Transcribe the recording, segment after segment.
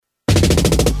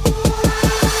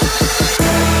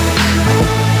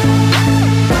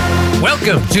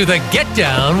Welcome to the Get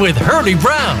Down with Hurlie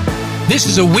Brown. This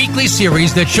is a weekly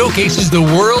series that showcases the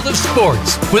world of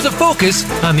sports with a focus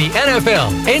on the NFL,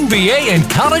 NBA, and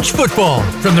college football.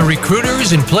 From the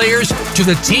recruiters and players to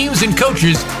the teams and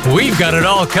coaches, we've got it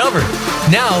all covered.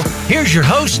 Now, here's your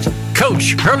host,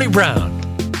 Coach Hurlie Brown.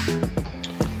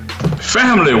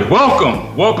 Family,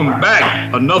 welcome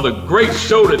back. Another great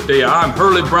show today. I'm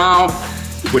Hurlie Brown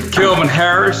with Kelvin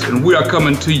Harris, and we are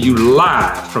coming to you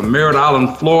live from Merritt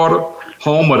Island, Florida,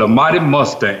 home of the Mighty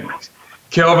Mustangs.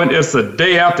 Kelvin, it's the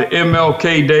day after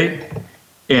MLK Day,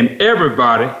 and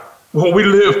everybody, well, we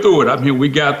lived through it. I mean, we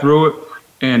got through it,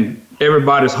 and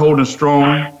everybody's holding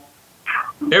strong.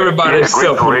 Everybody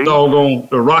except for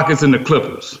the Rockets and the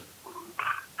Clippers.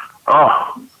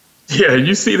 Oh. Yeah,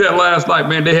 you see that last night,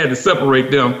 man, they had to separate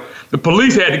them. The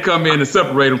police had to come in and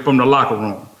separate them from the locker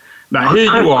room. Now, here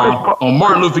you are on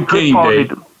Martin Luther King Day.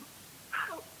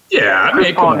 Yeah, I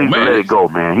mean, come on, man. Let it go,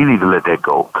 man. You need to let that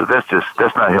go, because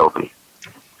that's not healthy.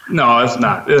 No, it's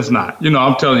not. It's not. You know,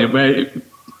 I'm telling you, man,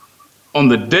 on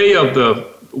the day of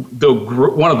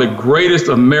one of the greatest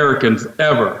Americans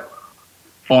ever,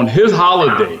 on his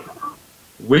holiday,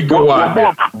 we go out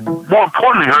there. More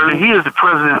importantly, Hurlie, he is the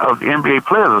president of the NBA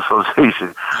Players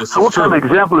Association. So what kind of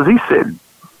example is he setting?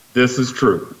 This is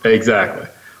true. Exactly.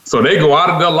 So they go out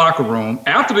of their locker room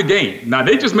after the game. Now,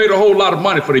 they just made a whole lot of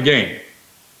money for the game.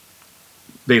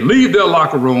 They leave their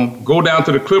locker room, go down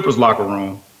to the Clippers locker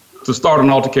room to start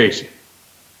an altercation.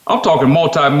 I'm talking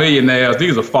multi-millionaires.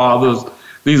 These are fathers.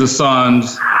 These are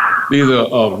sons. These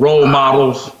are role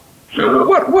models.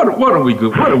 What are we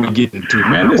good? What are we getting to,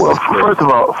 man? First of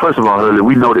all, Hurlie,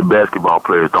 we know that basketball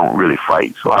players don't really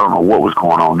fight, so I don't know what was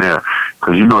going on there,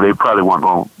 because you know they probably weren't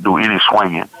going to do any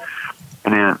swinging.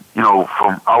 And then, you know,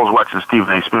 I was watching Stephen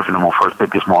A. Smith and them on First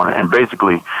Pick this morning, and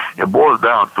basically it boils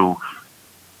down to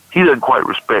he doesn't quite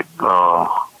respect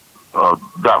Doc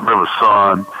Rivers'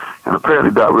 son, and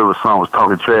apparently Doc Rivers' son was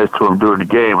talking trash to him during the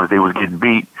game as they was getting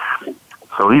beat.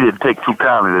 So he didn't take too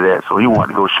kindly to that, so he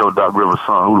wanted to go show Doc Rivers'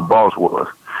 son who the boss was.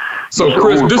 So,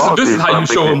 Chris, this is how you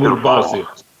show him who the boss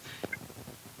is.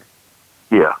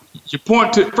 Yeah. You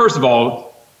point to, first of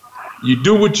all, you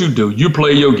do what you do. You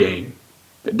play your game.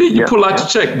 And then you pull out your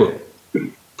checkbook.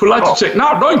 Pull out your check.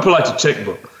 No, don't even pull out your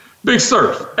checkbook. Big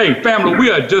Surf. Hey, family,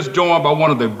 we are just joined by one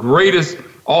of the greatest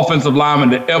offensive linemen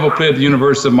that ever played at the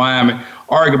University of Miami,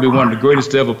 arguably one of the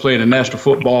greatest to ever play in the National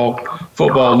Football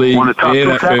League. One of the top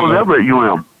two tackles ever at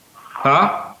UM.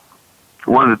 Huh?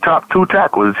 One of the top two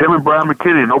tackles. Him and Brian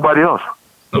McKinney, nobody else.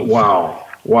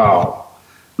 Wow.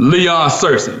 Leon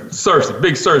Searcy,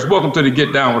 Big Searcy, welcome to the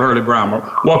Get Down with Hurlie Brown.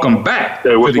 Welcome back to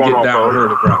the Get Down with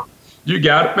Hurlie Brown. You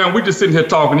got it, man. We just sitting here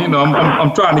talking. You know,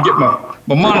 I'm trying to get my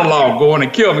monologue going,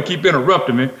 and Kelvin keep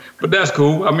interrupting me, but that's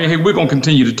cool. I mean, hey, we're gonna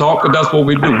continue to talk, because that's what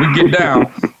we do. We get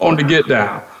down on the Get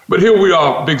Down. But here we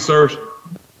are, Big Search.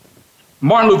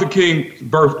 Martin Luther King's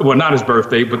not his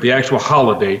birthday, but the actual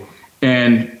holiday,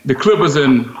 and the Clippers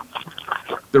and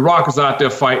the Rockets out there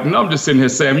fighting. I'm just sitting here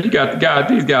saying, you got the guys,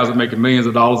 these guys are making millions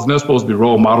of dollars, and they're supposed to be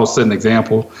role models, setting an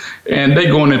example. And they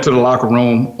going into the locker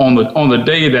room on the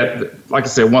day that, like I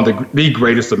said, one of the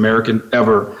greatest American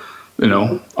ever, you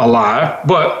know, alive.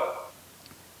 But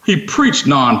he preached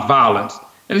nonviolence.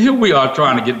 And here we are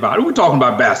trying to get by. We're talking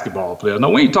about basketball players.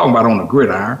 No, we ain't talking about on the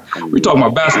gridiron. We're talking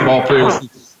about basketball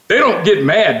players. They don't get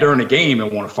mad during the game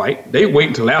and want to fight. They wait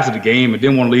until after the game and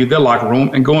then want to leave their locker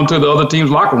room and go into the other team's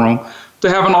locker room to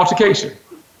have an altercation.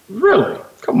 Really?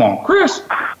 Come on, Chris.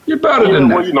 You're better than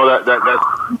that. Well, you know,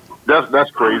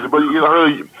 that's crazy. But, you know,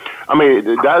 really, I mean,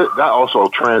 that also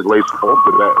translates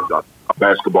onto that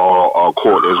basketball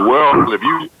court as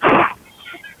well.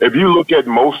 If you look at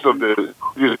most of the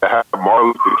cities that have Martin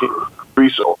Luther King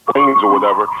streets or lanes or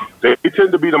whatever, they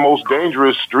tend to be the most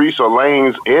dangerous streets or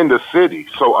lanes in the city.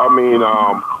 So, I mean,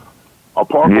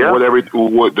 apart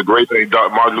from what the great thing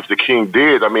Martin Luther King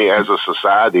did, I mean, as a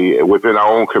society, within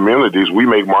our own communities, we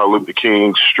make Martin Luther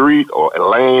King Street or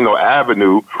lane or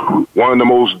avenue one of the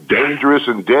most dangerous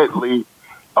and deadly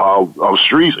of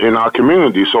streets in our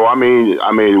community. So, I mean,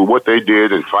 what they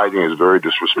did in fighting is very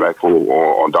disrespectful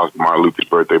on Dr. Martin Luther's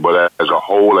birthday. But as a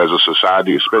whole, as a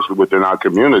society, especially within our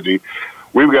community,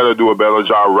 we've got to do a better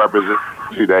job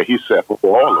representing that he set for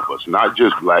all of us, not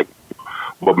just black,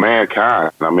 but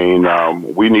mankind. I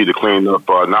mean, we need to clean up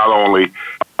not only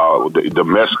the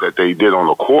mess that they did on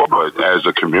the court, but as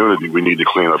a community, we need to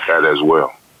clean up that as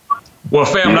well. Well,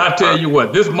 family, I tell you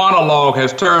what, this monologue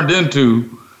has turned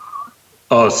into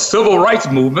a civil rights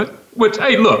movement, which,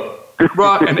 hey, look,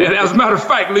 bro, and as a matter of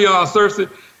fact, Leon Searcy,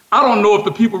 I don't know if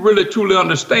the people really truly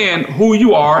understand who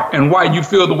you are and why you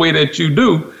feel the way that you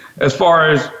do, as far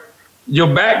as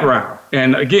your background.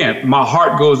 And again, my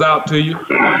heart goes out to you.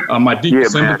 My deep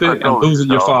sympathy in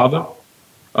losing your father.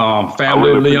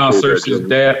 Family of Leon Searcy's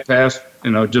dad passed,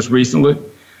 just recently.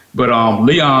 But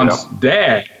Leon's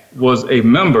dad was a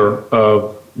member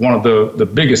of one of the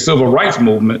biggest civil rights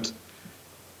movements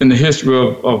in the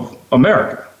history of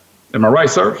America. Am I right,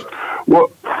 sir?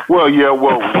 Well,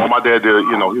 my dad did.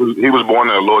 He was born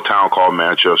in a little town called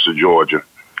Manchester, Georgia.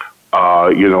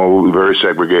 Very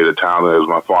segregated town. As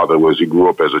my father was, he grew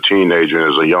up as a teenager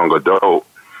and as a young adult.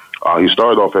 He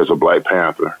started off as a Black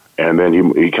Panther, and then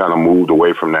he kind of moved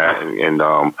away from that and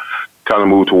kind of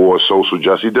moved towards social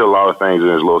justice. He did a lot of things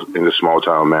in this small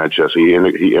town of Manchester. He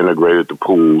integrated the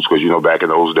pools because back in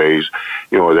those days,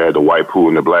 they had the white pool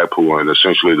and the black pool, and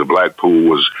essentially the black pool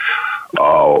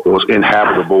was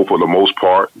inhabitable for the most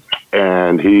part.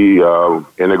 And he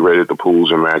integrated the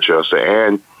pools in Manchester,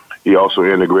 and he also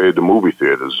integrated the movie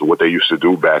theaters. What they used to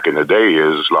do back in the day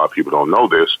is, a lot of people don't know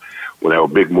this, when a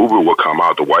big movie would come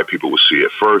out, the white people would see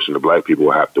it first, and the black people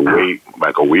would have to wait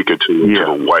like a week or two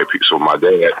until the white people. So my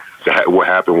dad, what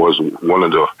happened was one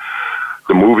of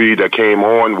the movie that came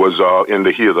on was in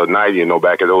the heat of the night.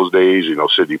 Back in those days,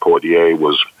 Sidney Poitier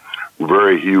was a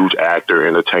very huge actor,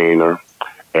 entertainer,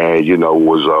 and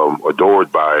was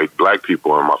adored by black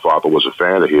people. And my father was a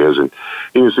fan of his, and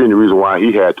he didn't see any reason why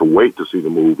he had to wait to see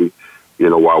the movie.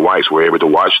 While whites were able to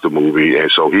watch the movie, and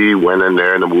so he went in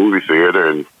there in the movie theater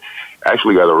and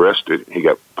actually got arrested. He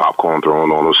got popcorn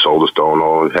thrown on him, soda thrown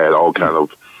on him, had all kind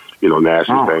of,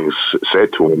 nasty things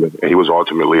said to him. And he was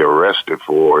ultimately arrested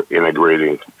for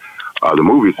integrating the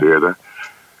movie theater.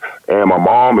 And my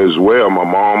mom as well. My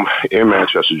mom in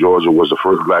Manchester, Georgia, was the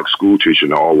first black school teacher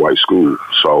in an all-white school.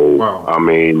 So,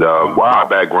 my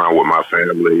background with my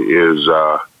family is,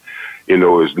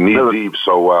 is knee-deep.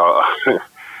 So,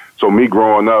 so me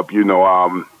growing up,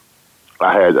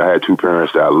 I had two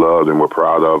parents that I loved and were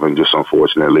proud of, and just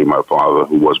unfortunately, my father,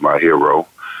 who was my hero,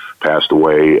 passed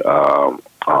away. How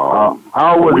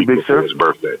old was he, Big Sir? His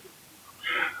birthday.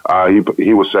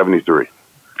 He was 73.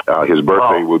 His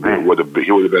birthday he would have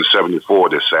been 74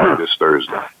 this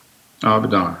Thursday. I'll be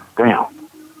darned. Damn.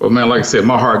 Well, man, like I said,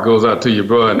 my heart goes out to you,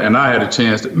 bro. And I had a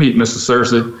chance to meet Mr.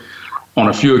 Searcy on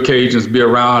a few occasions, be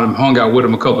around him, hung out with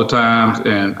him a couple of times.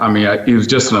 And, he was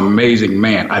just an amazing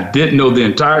man. I didn't know the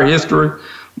entire history,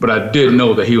 but I did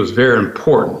know that he was very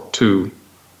important to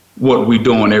what we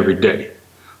doing every day.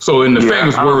 So in the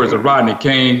famous words of Rodney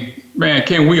King, man,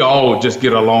 can we all just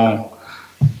get along?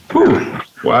 Whew.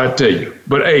 Well, I tell you.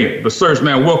 But, hey, Searcy,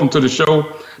 man, welcome to the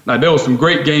show. Now, there was some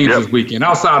great games this weekend.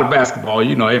 Outside of basketball,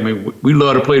 we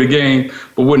love to play the game,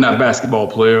 but we're not basketball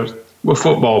players. We're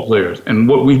football players. And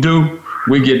what we do,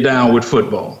 we get down with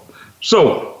football.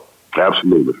 So.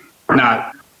 Absolutely.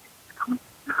 Now,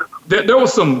 there were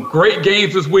some great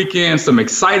games this weekend, some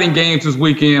exciting games this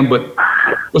weekend, but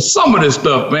some of this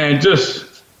stuff, man,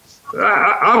 just,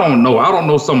 I don't know. I don't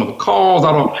know some of the calls.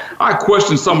 I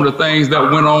question some of the things that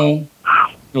went on.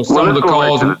 Some of the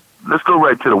calls. Let's go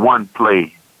right to the one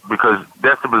play, because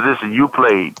that's the position you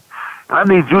played. I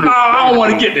need you to. No, I don't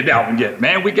want to get to that one yet,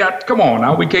 man. Come on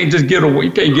now. We can't just get away.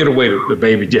 You can't get away with the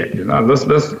baby jet.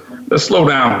 Let's slow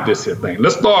down with this here thing.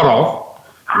 Let's start off.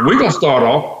 We're gonna start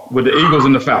off with the Eagles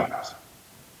and the Falcons.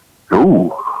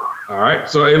 Ooh. All right.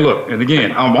 So hey, look, and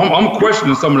again, I'm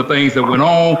questioning some of the things that went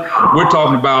on. We're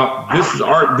talking about these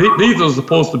are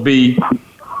supposed to be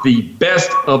the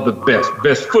best of the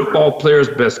best football players,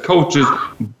 best coaches,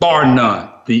 bar none.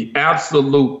 The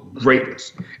absolute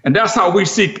greatest. And that's how we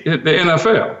see the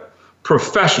NFL.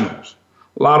 Professionals.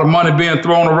 A lot of money being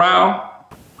thrown around.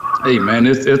 Hey, man,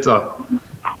 these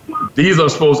are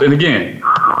supposed, and again,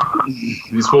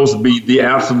 these supposed to be the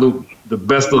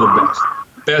best of the best.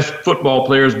 Best football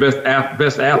players, best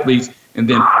athletes, and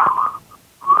then.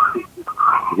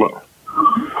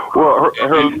 Well,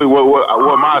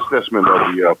 my assessment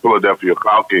of the Philadelphia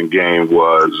Falcon game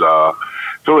was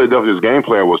Philadelphia's game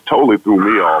plan was totally threw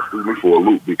me for a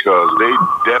loop, because they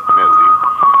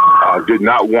definitely did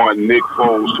not want Nick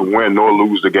Foles to win nor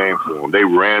lose the game for them. They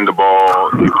ran the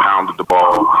ball, they pounded the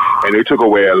ball, and they took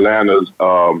away Atlanta's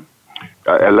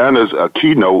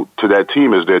keynote to that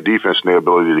team is their defense and their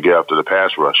ability to get after the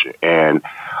pass rusher. And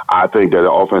I think that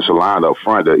the offensive line up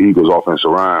front, the Eagles'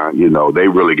 offensive line, they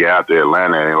really get after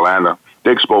Atlanta. And Atlanta,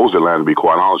 they exposed Atlanta, to be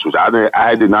quite honest with you.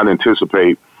 I did not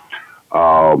anticipate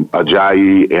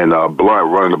Ajayi and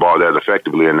Blunt running the ball that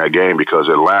effectively in that game, because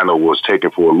Atlanta was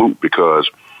taken for a loop, because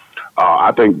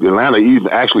I think Atlanta even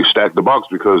actually stacked the box,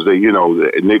 because they,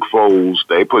 Nick Foles,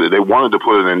 they wanted to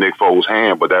put it in Nick Foles'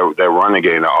 hand, but that running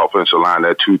game, the offensive line,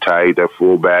 that too tight, that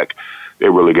fullback, they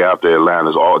really got after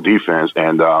Atlanta's all defense.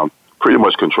 And pretty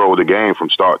much controlled the game from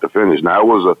start to finish. Now, it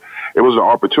was an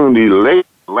opportunity late.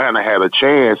 Atlanta had a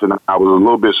chance, and I was a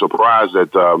little bit surprised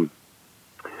that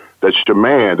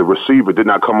Shaman, the receiver, did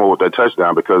not come over with that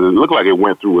touchdown because it looked like it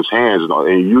went through his hands.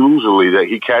 And usually that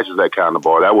he catches that kind of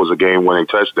ball. That was a game-winning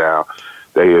touchdown.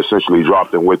 They essentially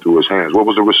dropped and went through his hands. What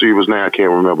was the receiver's name? I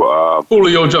can't remember.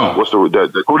 Julio Jones. What's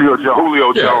the Julio Jones?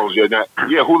 Julio Jones.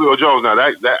 Yeah, Julio Jones. Now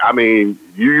that I mean,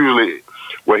 you usually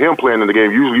with him playing in the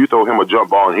game, usually you throw him a jump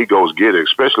ball and he goes get it,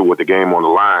 especially with the game on the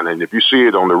line. And if you see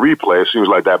it on the replay, it seems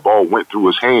like that ball went through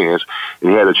his hands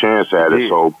and he had a chance at it.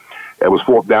 So it was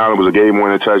 4th down. It was a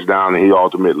game-winning touchdown, and he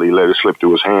ultimately let it slip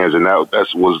through his hands. And that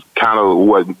was kind of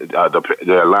what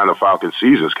the Atlanta Falcons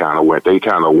seasons kind of went. They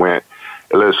kind of went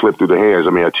and let it slip through the hands.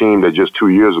 I mean, a team that just 2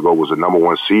 years ago was the number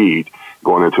 1 seed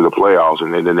going into the playoffs,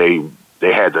 and then they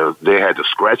had to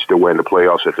scratch their way in the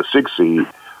playoffs at the 6th seed,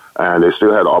 and they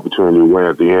still had the opportunity to win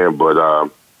at the end. But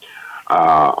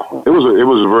it was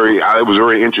a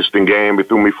very interesting game. It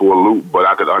threw me for a loop, but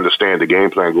I could understand the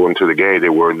game plan going into the game.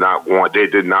 They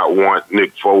did not want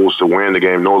Nick Foles to win the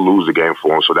game nor lose the game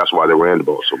for him, so that's why they ran the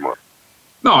ball so much.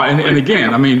 No, and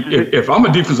again, I mean, if I'm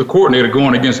a defensive coordinator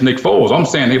going against Nick Foles, I'm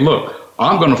saying, hey, look,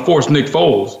 I'm going to force Nick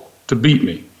Foles to beat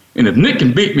me. And if Nick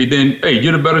can beat me, then, hey,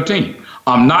 you're the better team.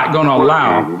 I'm not going to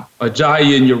allow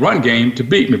Ajayi in your run game to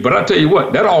beat me. But I tell you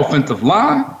what, that offensive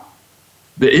line,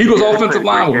 the Eagles' offensive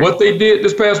line, with what they did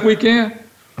this past weekend,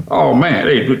 oh, man,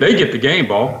 they get the game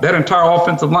ball. That entire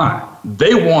offensive line,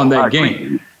 they won that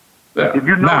game. Yeah. If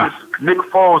you notice, Nick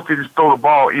Foles didn't throw the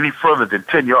ball any further than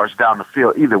 10 yards down the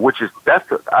field either,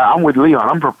 I'm with Leon.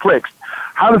 I'm perplexed.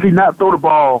 How does he not throw the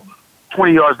ball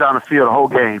 20 yards down the field the whole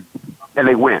game and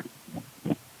they win?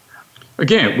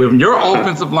 Again, when your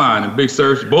offensive line, and Big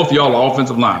Surge, both of y'all are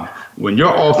offensive line, when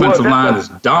your offensive line is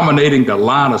dominating the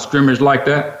line of scrimmage like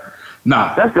that,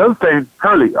 that's the other thing,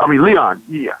 Hurlie. I mean, Leon,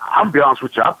 yeah, I'm going to be honest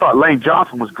with you. I thought Lane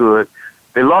Johnson was good.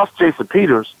 They lost Jason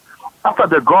Peters. I thought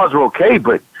their guards were okay,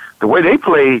 but the way they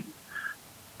played,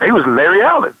 they was Larry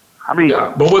Allen. I mean,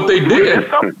 but what they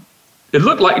did, it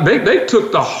looked like they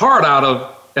took the heart out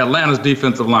of Atlanta's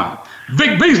defensive line.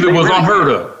 Vic Beasley was unheard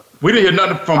of. We didn't hear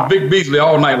nothing from Vic Beasley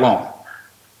all night long.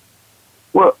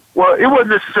 Well, it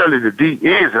wasn't necessarily the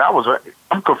DNs that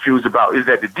I'm confused about. Is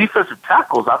that the defensive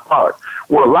tackles I thought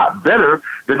were a lot better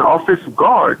than the offensive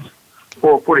guards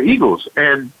for the Eagles,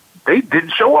 and they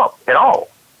didn't show up at all.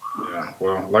 Yeah,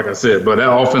 well, like I said, but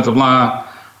that offensive line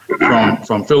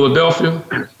from Philadelphia,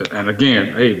 and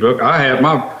again, hey, look, I had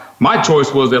my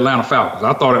choice was the Atlanta Falcons.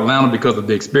 I thought Atlanta because of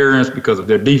the experience, because of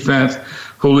their defense,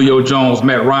 Julio Jones,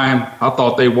 Matt Ryan. I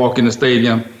thought they'd walk in the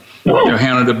stadium,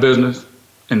 handle the business,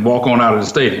 and walk on out of the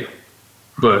stadium.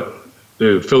 But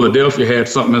Philadelphia had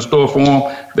something in store for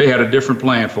them. They had a different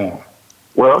plan for them.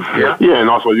 Well, yeah, and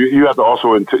also you have to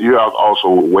also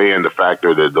weigh in the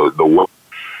factor that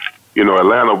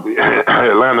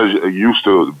Atlanta's used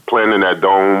to playing in that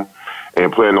dome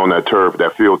and playing on that turf,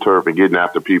 that field turf, and getting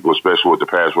after people, especially with the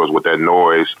pass rush, with that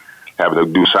noise, having to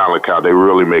do silent count. They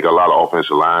really make a lot of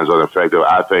offensive lines ineffective.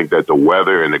 I think that the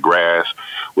weather and the grass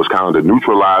was kind of the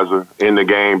neutralizer in the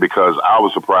game because I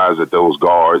was surprised that those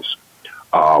guards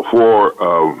for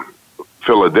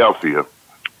Philadelphia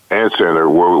and center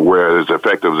were as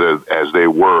effective as they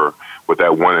were with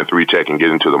that 1 and 3 tech and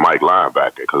getting to the Mike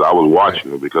linebacker because I was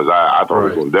watching it because I thought it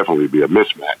was going to definitely be a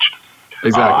mismatch.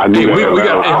 Exactly. We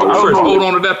got hold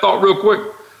on to that thought real quick,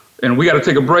 and we got to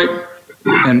take a break.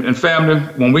 And family,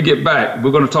 when we get back,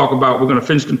 we're going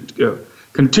to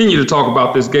continue to talk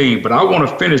about this game. But I want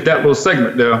to finish that little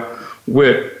segment there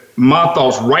with my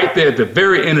thoughts right there at the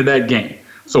very end of that game.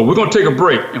 So we're going to take a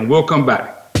break, and we'll come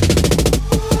back.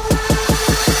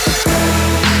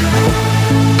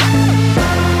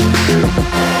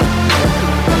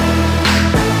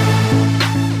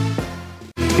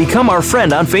 Become our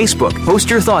friend on Facebook. Post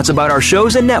your thoughts about our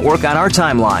shows and network on our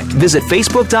timeline. Visit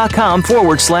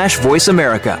Facebook.com/Voice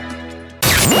America.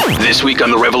 This week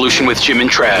on The Revolution with Jim and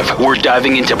Trav, we're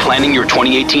diving into planning your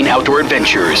 2018 outdoor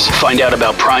adventures. Find out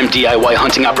about prime DIY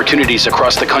hunting opportunities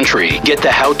across the country. Get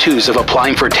the how-tos of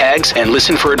applying for tags and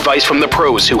listen for advice from the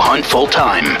pros who hunt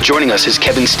full-time. Joining us is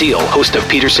Kevin Steele, host of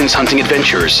Peterson's Hunting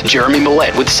Adventures, Jeremy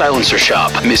Millette with Silencer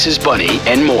Shop, Mrs. Bunny,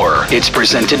 and more. It's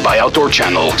presented by Outdoor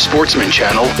Channel, Sportsman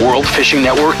Channel, World Fishing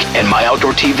Network, and My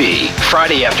Outdoor TV.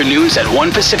 Friday afternoons at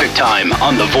 1 Pacific Time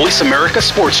on the Voice America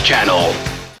Sports Channel.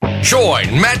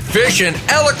 Join Matt Fish and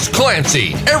Alex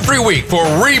Clancy every week for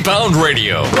Rebound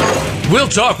Radio. We'll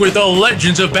talk with the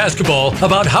legends of basketball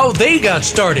about how they got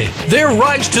started, their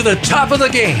rise to the top of the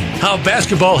game, how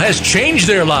basketball has changed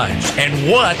their lives, and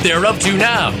what they're up to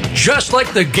now. Just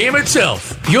like the game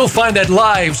itself, you'll find that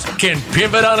lives can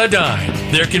pivot on a dime.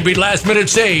 There can be last-minute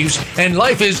saves, and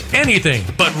life is anything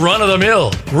but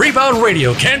run-of-the-mill. Rebound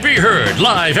Radio can be heard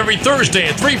live every Thursday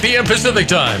at 3 p.m. Pacific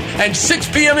Time and 6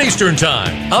 p.m. Eastern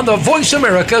Time on the Voice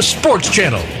America Sports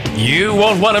Channel. You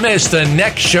won't want to miss the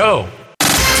next show.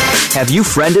 Have you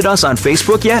friended us on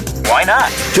Facebook yet? Why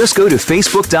not? Just go to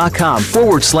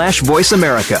facebook.com/Voice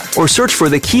America or search for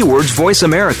the keywords Voice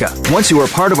America. Once you are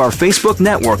part of our Facebook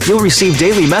network, you'll receive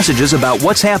daily messages about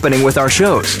what's happening with our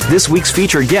shows, this week's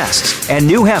featured guests, and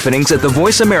new happenings at the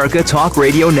Voice America Talk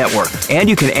Radio Network. And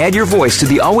you can add your voice to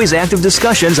the always active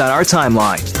discussions on our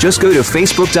timeline. Just go to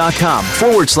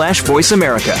facebook.com/Voice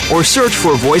America or search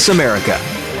for Voice America.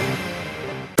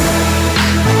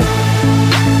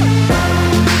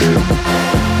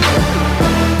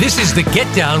 This is the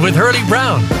Get Down with Hurlie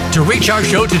Brown. To reach our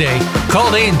show today,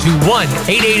 call in to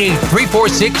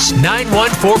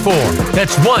 1-888-346-9144.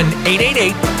 That's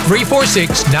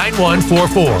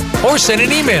 1-888-346-9144. Or send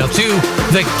an email to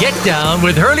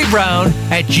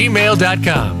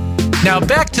thegetdownwithhurliebrown@gmail.com. Now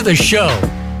back to the show.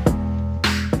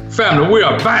 Family, we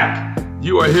are back.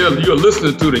 You are here. You are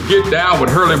listening to the Get Down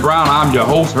with Hurlie Brown. I'm your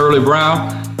host, Hurlie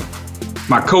Brown.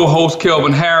 My co-host,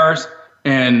 Kelvin Harris,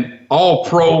 and all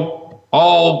Pro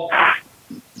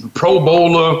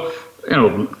Bowler,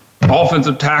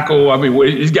 offensive tackle. I mean,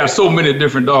 he's got so many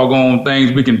different doggone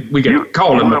things we can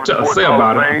call him and say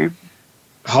about him.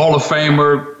 Hall of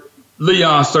Famer,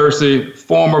 Leon Searcy,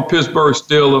 former Pittsburgh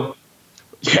Steeler.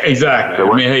 Yeah, exactly. I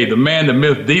mean, hey, the man, the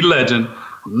myth, the legend,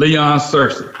 Leon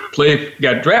Searcy.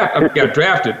 Got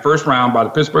drafted first round by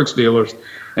the Pittsburgh Steelers,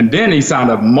 and then he signed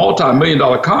a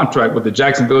multi-million-dollar contract with the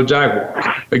Jacksonville Jaguars.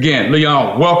 Again,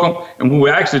 Leon, welcome. And we were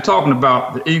actually talking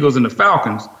about the Eagles and the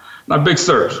Falcons. Now, Big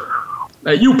Search,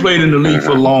 now you played in the league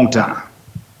for a long time.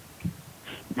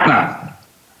 Now,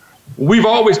 we've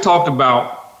always talked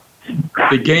about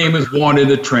the game is won in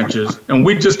the trenches, and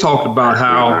we just talked about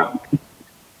how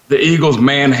the Eagles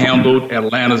manhandled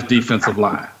Atlanta's defensive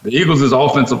line. The Eagles'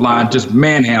 offensive line just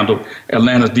manhandled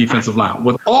Atlanta's defensive line.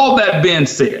 With all that being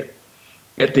said,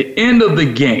 at the end of the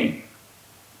game,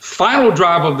 final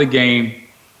drive of the game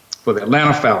for the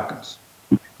Atlanta Falcons,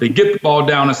 they get the ball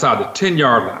down inside the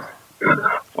 10-yard line.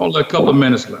 Only a couple of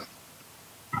minutes left.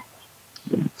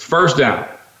 First down.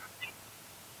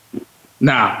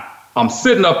 Now, I'm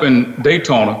sitting up in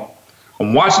Daytona.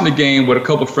 I'm watching the game with a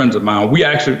couple of friends of mine. We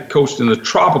actually coached in the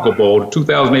Tropical Bowl, the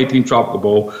 2018 Tropical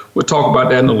Bowl. We'll talk about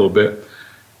that in a little bit.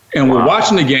 And we're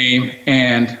watching the game,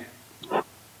 and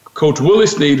Coach Willie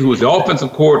Snead, who was the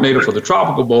offensive coordinator for the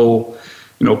Tropical Bowl,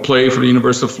 played for the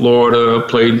University of Florida,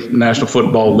 played National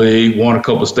Football League, won a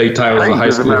couple of state titles as a high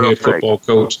school head football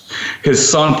coach. His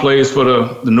son plays for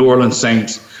the New Orleans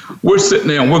Saints. We're sitting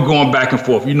there, and we're going back and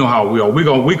forth. You know how we are.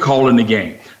 We call in the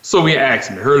game. So he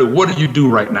asked me, Hurlie, what do you do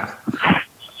right now? I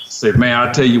said, man,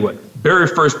 I'll tell you what. Very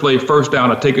first play, first down,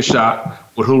 I take a shot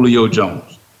with Julio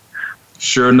Jones.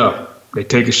 Sure enough, they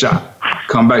take a shot.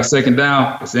 Come back second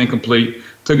down, it's incomplete.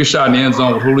 Took a shot in the end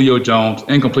zone with Julio Jones,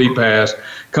 incomplete pass.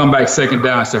 Come back second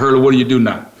down, I said, Hurlie, what do you do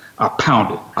now? I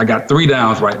pound it. I got 3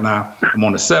 downs right now. I'm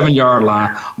on the 7-yard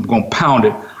line. I'm going to pound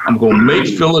it. I'm going to make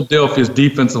Philadelphia's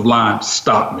defensive line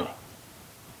stop me.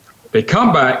 They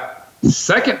come back,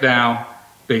 second down.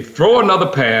 They throw another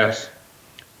pass.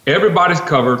 Everybody's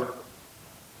covered.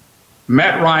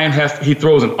 Matt Ryan he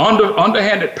throws an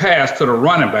underhanded pass to the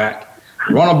running back.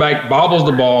 Running back bobbles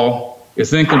the ball.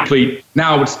 It's incomplete.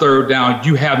 Now it's third down.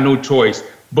 You have no choice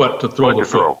but to throw the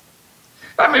football.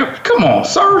 I mean, come on,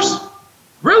 sirs.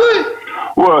 Really?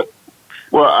 Well,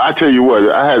 I tell you what,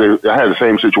 I had the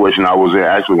same situation I was in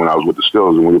actually when I was with the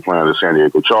Steelers and we were playing the San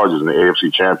Diego Chargers in the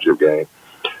AFC Championship game.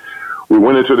 We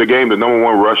went into the game, the number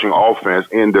 1 rushing offense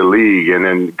in the league, and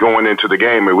then going into the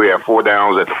game, we had 4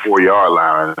 downs at the 4-yard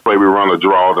line. The play we run a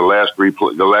draw. The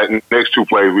next 2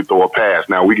 plays we throw a pass.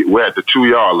 Now we're at the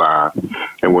 2-yard line,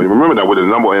 and when you remember that with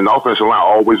the offensive line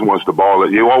always wants the ball.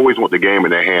 You always want the game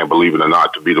in their hand, believe it or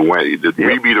not, to be the win.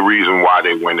 We be the reason why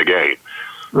they win the game.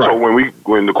 Right. So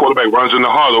when the quarterback runs in the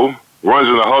huddle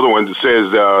and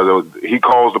says he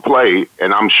calls the play,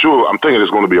 and I'm thinking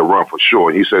it's going to be a run for sure.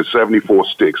 And he says 74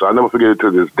 sticks. I'll never forget it to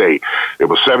this day. It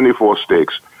was 74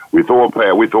 sticks. We throw a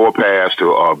pass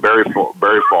to Barry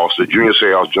Foster. Junior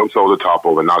Sales jumps over the top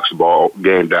of it, knocks the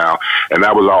game down, and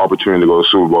that was our opportunity to go to the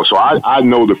Super Bowl. So I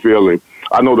know the feeling.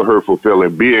 I know the hurtful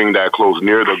feeling being that close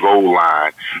near the goal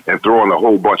line and throwing a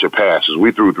whole bunch of passes.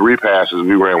 We threw 3 passes.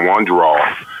 We ran 1 draw.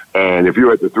 And if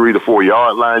you're at the 3 to 4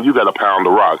 yard line, you got to pound the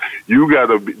rock. You got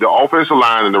to the offensive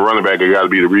line and the running back got to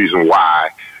be the reason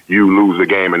why you lose the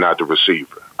game and not the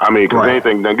receiver. I mean, because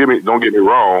anything. Don't get me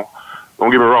wrong. don't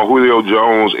get me wrong, Julio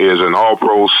Jones is an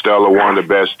all-pro stellar, one of the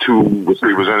best two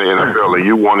receivers in the NFL, and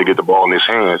you want to get the ball in his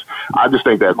hands. I just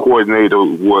think that coordinator,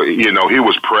 he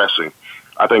was pressing.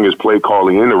 I think his play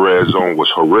calling in the red zone was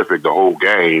horrific the whole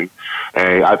game,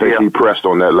 and I think he pressed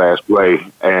on that last play,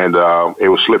 and it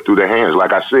was slipped through their hands.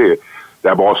 Like I said,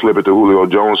 that ball slipping through Julio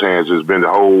Jones' hands has been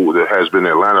the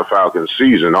Atlanta Falcons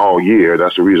season all year.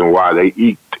 That's the reason why they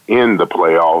eked in the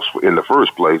playoffs in the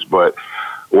first place. But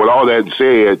with all that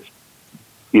said,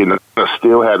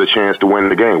 still had a chance to win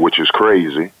the game, which is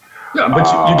crazy. Yeah, but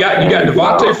you got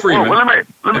Devontae Freeman,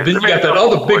 and then you got that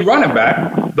other big running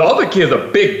back. The other kid's a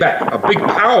big back, a big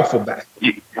powerful back.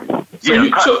 But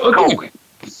dude,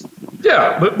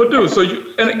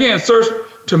 and again, sir,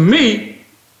 to me,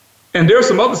 and there's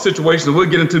some other situations, we'll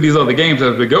get into these other games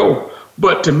as we go,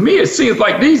 but to me it seems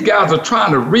like these guys are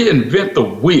trying to reinvent the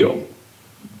wheel.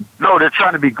 No, they're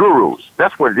trying to be gurus.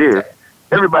 That's what it is.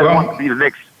 Everybody wants to be the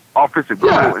next offensive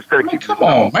guru instead of keeping. Come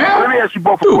on, man. Let me ask you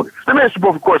both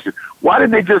a question. Why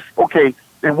didn't they just,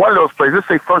 in one of those plays, let's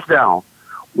say first down,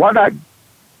 why not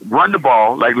run the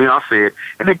ball, like Leon said,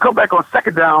 and then come back on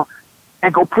second down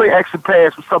and go play action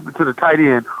pass or something to the tight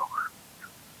end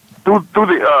through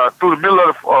the middle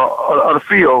of the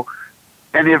field,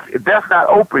 and if that's not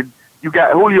open, you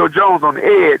got Julio Jones on the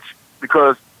edge,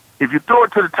 because if you throw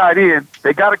it to the tight end,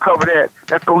 they got to cover that.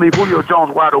 That's going to leave Julio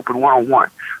Jones wide open one-on-one.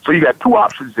 So you got two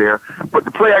options there, but the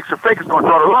play action fake is going to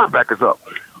draw the linebackers up,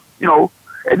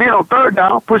 and then on third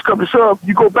down, push come to shove,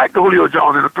 you go back to Julio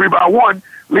Jones in a 3-by-1,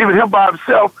 leaving him by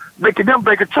himself, making them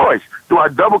make a choice. Do I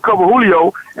double cover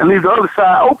Julio and leave the other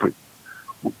side open?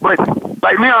 But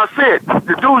like Leon said,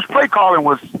 the dude's play calling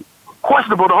was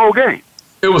questionable the whole game.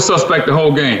 It was suspect the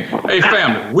whole game. Hey,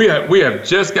 family, we have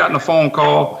just gotten a phone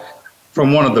call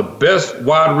from one of the best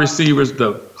wide receivers,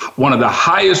 one of the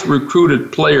highest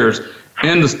recruited players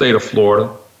in the state of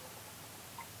Florida,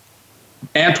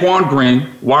 Antoine Green,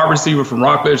 wide receiver from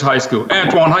Rockledge High School.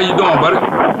 Antoine, how you doing, buddy?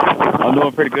 I'm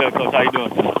doing pretty good, Coach. How you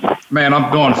doing? Man,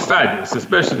 I'm doing fabulous,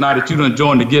 especially now that you done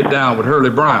joined the Get Down with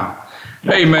Hurlie Brown.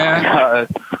 Hey, man.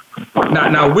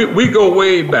 Now we go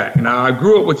way back. Now, I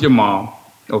grew up with your mom,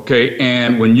 okay?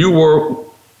 And when you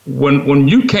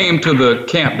came to the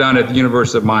camp down at the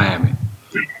University of Miami,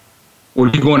 were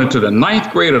you going into the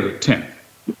 9th grade or the 10th?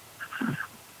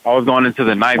 I was going into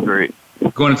the 9th grade.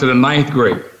 Going into the 9th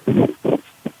grade.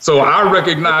 So I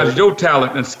recognized your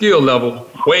talent and skill level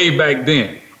way back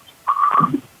then.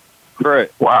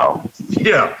 Correct. Wow.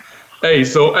 Yeah. Hey,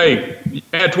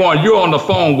 Antoine, you're on the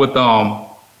phone with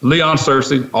Leon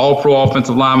Searcy, all-pro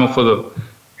offensive lineman for the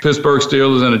Pittsburgh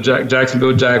Steelers and the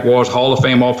Jacksonville Jaguars, Hall of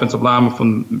Fame offensive lineman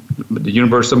from the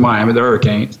University of Miami, the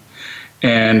Hurricanes,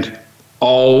 and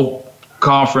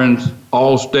all-conference,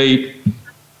 all-state,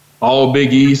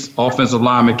 all-Big East offensive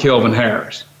lineman Kelvin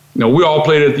Harris. We all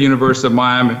played at the University of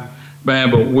Miami, man,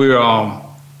 but we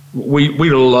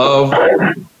love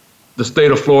the state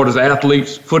of Florida's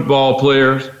athletes, football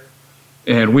players,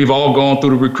 and we've all gone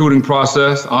through the recruiting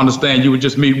process. I understand you were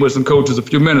just meeting with some coaches a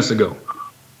few minutes ago.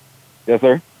 Yes,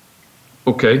 sir.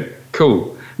 Okay,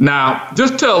 cool. Now,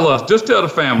 just tell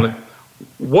the family,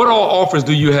 what all offers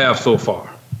do you have so far?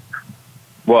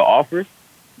 What offers?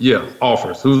 Yeah,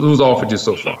 offers. Who's offered you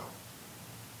so far?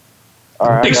 All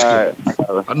right,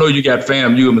 I know you got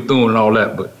FAMU and Bethune and all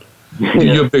that, but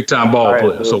you're a big-time ball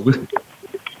player. So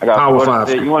I got Power 5.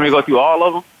 You want me to go through all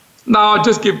of them? No,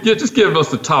 just give us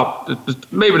the top,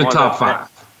 maybe the top 5.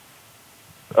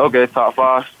 Okay, top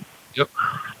 5. Yep.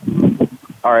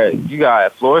 All right, you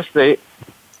got Florida State,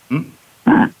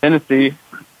 Tennessee,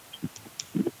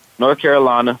 North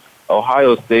Carolina,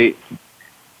 Ohio State,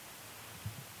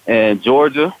 and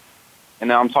Georgia, and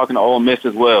now I'm talking to Ole Miss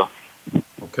as well.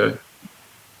 Okay.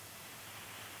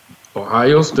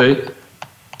 Ohio State,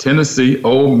 Tennessee,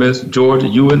 Ole Miss, Georgia,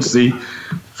 UNC,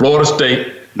 Florida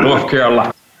State, North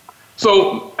Carolina.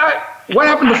 So what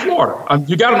happened to Florida?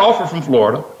 You got an offer from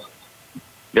Florida.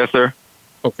 Yes, sir.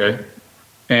 Okay.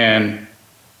 And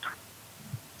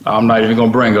I'm not even going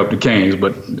to bring up the Canes,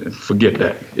 but forget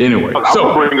that. Anyway.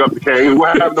 I'll bring up the Canes.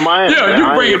 What happened to Miami? Yeah,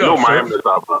 you bring it up.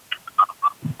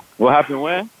 What happened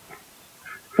when?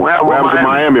 What happened to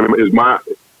Miami is my...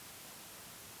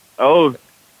 Oh,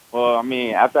 well, I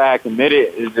mean, after I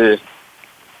committed, it's just,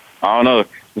 I don't know,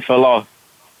 it fell off.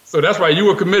 So that's right. You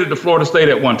were committed to Florida State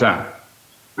at one time.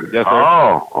 Yes, sir.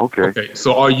 Oh, okay. Okay.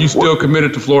 So are you still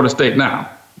committed to Florida State now?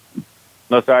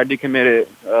 No, sir. I decommitted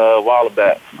a while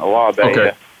back. Okay.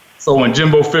 Yeah. So when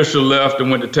Jimbo Fisher left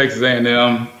and went to Texas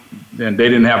A&M, then they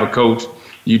didn't have a coach,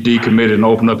 you decommitted and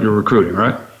opened up your recruiting,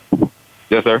 right?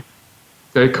 Yes, sir.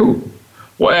 Okay, cool.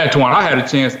 Well, Antoine, I had a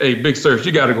chance. Hey, Big Surf,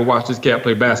 you got to go watch this cat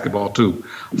play basketball, too.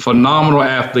 Phenomenal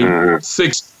athlete,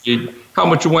 6'8". How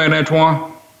much you weighing,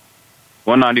 Antoine?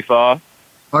 195.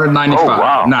 195. Oh,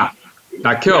 wow. Now,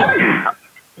 Kelvin,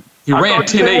 he ran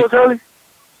 10.8.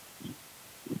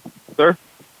 Sir?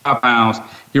 5 pounds.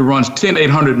 He runs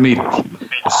 10,800 meters.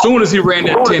 As soon as he ran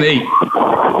that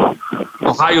 10.8,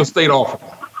 Ohio State offered him.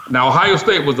 Now, Ohio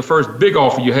State was the first big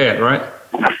offer you had, right?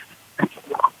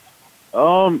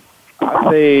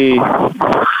 I'd say,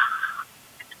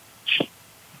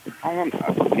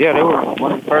 yeah, they were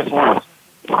one of the first ones.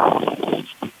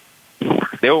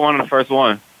 They were one of the first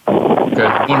ones. Okay,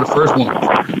 one of the first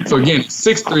ones. So again,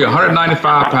 6'3",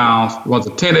 195 pounds, runs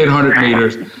a 10,800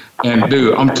 meters, and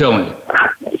dude, I'm telling you,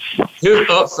 his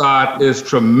upside is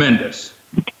tremendous.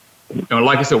 You know,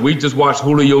 like I said, we just watched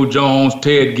Julio Jones,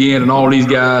 Ted Ginn, and all these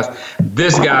guys.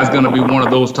 This guy's going to be one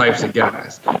of those types of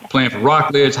guys. Playing for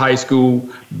Rockledge High School,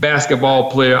 basketball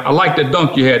player. I like that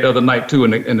dunk you had the other night, too,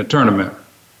 in the tournament.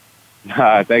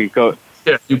 Thank you, Coach.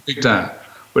 Yeah, you big time.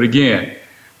 But again,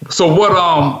 so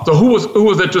who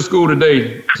was at your school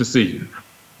today to see you?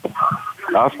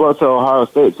 I spoke to Ohio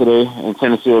State today, and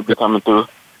Tennessee will be coming through.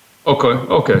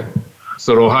 Okay.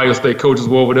 So the Ohio State coaches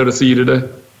were over there to see you today?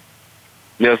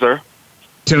 Yes, sir.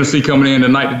 Tennessee coming in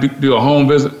tonight to do a home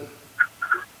visit?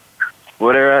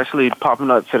 Well, they're actually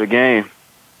popping up to the game.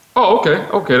 Oh, okay.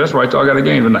 That's right. Y'all got a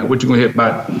game tonight. What you gonna hit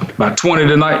by 20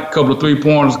 tonight? A couple of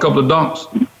 3-pointers, a couple of dunks.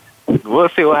 We'll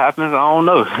see what happens. I don't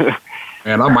know.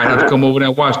 Man, I might have to come over there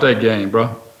and watch that game,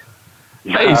 bro.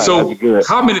 Hey, so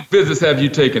how many visits have you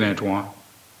taken, Antoine?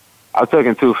 I've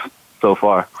taken 2 so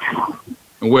far.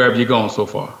 And where have you gone so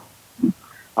far?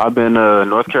 I've been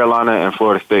North Carolina and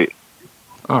Florida State.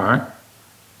 All right.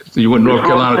 So you went to North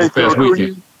Carolina this past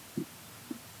weekend?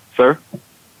 Sir?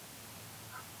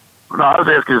 No, I was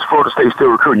asking, is Florida State still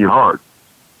recruiting you hard?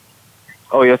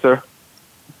 Oh, yes, sir.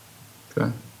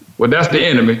 Okay. Well, that's the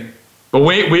enemy. But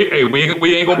we ain't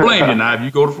going to blame you now if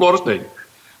you go to Florida State.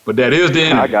 But that is the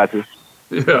enemy. I got you.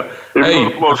 Yeah.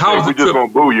 Hey, how was it? We just going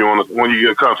to boo you when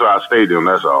you come to our stadium,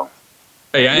 that's all.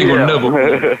 Hey, I ain't going to never boo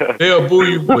you. They'll boo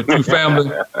you, but you family,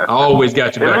 I always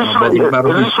got your back, my brother, no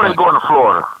matter who. This ain't going to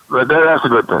Florida. That's a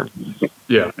good thing.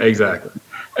 Yeah, exactly.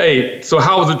 Hey, so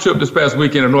how was the trip this past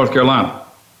weekend in North Carolina?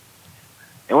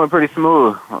 It went pretty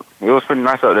smooth. It was pretty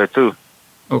nice out there, too.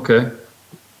 Okay.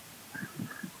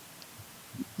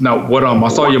 Now, what I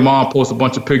saw your mom post a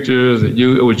bunch of pictures.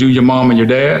 It was you, your mom, and your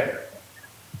dad?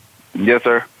 Yes,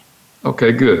 sir.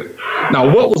 Okay, good. Now,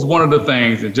 what was one of the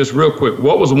things, and just real quick,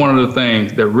 what was one of the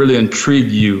things that really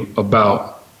intrigued you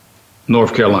about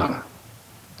North Carolina?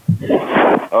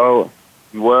 Oh,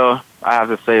 well, I have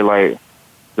to say, like,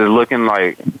 just looking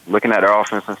at their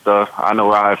offense and stuff, I know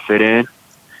where I fit in.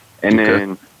 And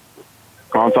then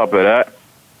on top of that,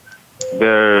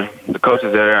 the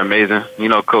coaches there are amazing. You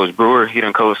know, Coach Brewer, he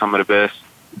done coached some of the best.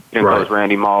 He done coached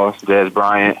Randy Moss, Des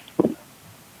Bryant,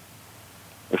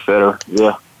 etc.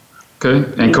 Yeah. Okay,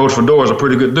 and Coach Fedora's a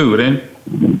pretty good dude, ain't he?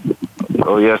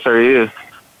 Oh, yes, sir, he is.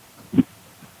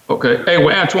 Okay. Hey,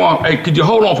 well, Antoine, hey, could you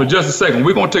hold on for just a second?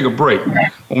 We're going to take a break.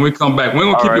 When we come back, we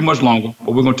ain't going to keep you much longer,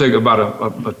 but we're going to take about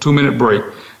a 2-minute break,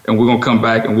 and we're going to come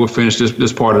back and we'll finish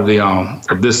this part of the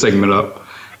of this segment up,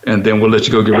 and then we'll let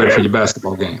you go get ready for your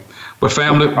basketball game. But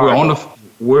family,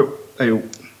 we're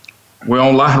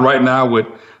online right now with,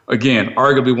 again,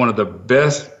 arguably one of the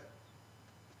best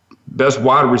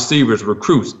wide receivers,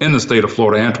 recruits in the state of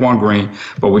Florida, Antoine Green.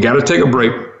 But we got to take a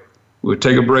break. We'll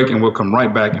take a break, and we'll come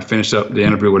right back and finish up the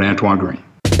interview with Antoine Green.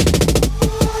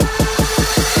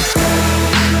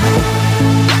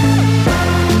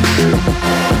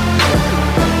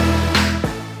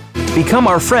 Become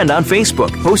our friend on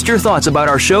Facebook. Post your thoughts about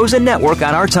our shows and network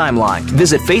on our timeline.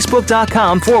 Visit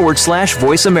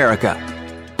Facebook.com/Voice America.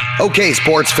 Okay,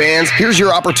 sports fans, here's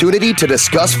your opportunity to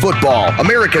discuss football,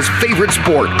 America's favorite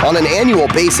sport. On an annual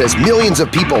basis, millions of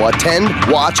people attend,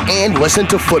 watch, and listen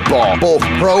to football, both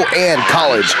pro and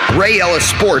college. Ray Ellis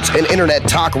Sports, an internet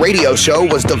talk radio show,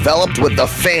 was developed with the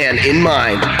fan in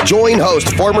mind. Join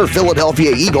host former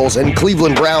Philadelphia Eagles and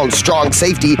Cleveland Browns strong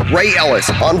safety Ray Ellis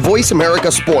on Voice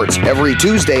America Sports every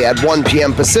Tuesday at 1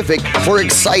 p.m. Pacific for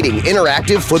exciting,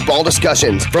 interactive football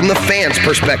discussions from the fans'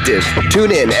 perspective.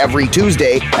 Tune in every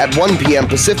Tuesday at 1 p.m.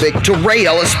 Pacific to Ray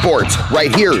Ellis Sports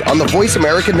right here on the Voice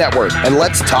America Network, and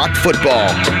let's talk football.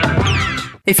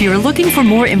 If you're looking for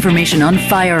more information on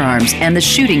firearms and the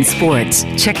shooting sports,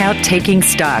 check out Taking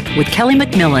Stock with Kelly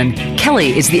McMillan.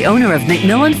 Kelly is the owner of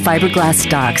McMillan Fiberglass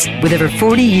Stocks with over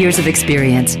 40 years of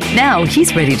experience. Now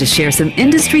he's ready to share some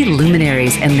industry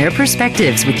luminaries and their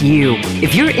perspectives with you.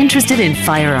 If you're interested in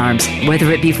firearms,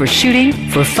 whether it be for shooting,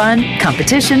 for fun,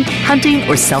 competition, hunting,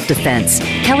 or self-defense,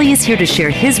 Kelly is here to share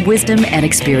his wisdom and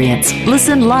experience.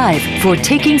 Listen live for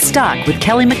Taking Stock with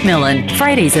Kelly McMillan,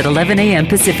 Fridays at 11 a.m.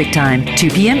 Pacific Time,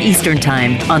 2 p.m. Eastern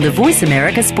Time on the Voice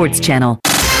America Sports Channel.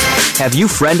 Have you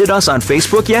friended us on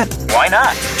Facebook yet? Why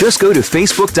not? Just go to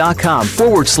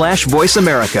facebook.com/Voice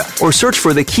America or search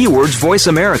for the keywords Voice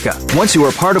America. Once you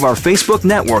are part of our Facebook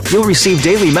network, you'll receive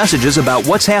daily messages about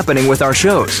what's happening with our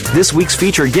shows, this week's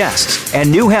featured guests,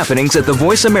 and new happenings at the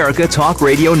Voice America Talk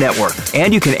Radio Network.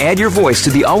 And you can add your voice to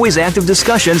the always active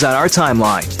discussions on our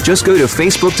timeline. Just go to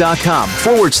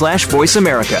facebook.com/Voice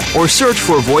America or search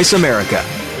for Voice America.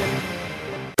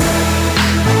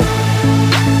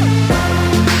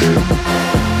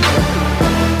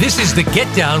 This is the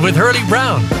Get Down with Hurlie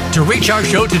Brown. To reach our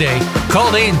show today,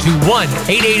 call in to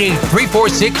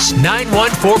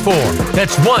 1-888-346-9144.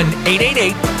 That's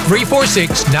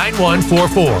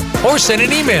 1-888-346-9144. Or send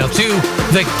an email to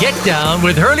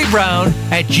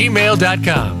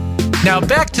thegetdownwithhurliebrown@gmail.com. Now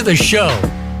back to the show.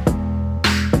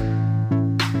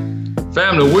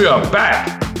 Family, we are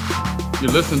back. You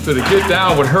listen to the Get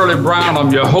Down with Hurlie Brown.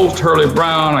 I'm your host, Hurlie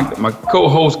Brown. My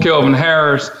co-host, Kelvin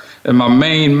Harris. And my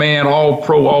main man,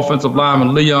 all-pro offensive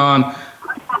lineman, Leon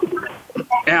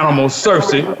Animal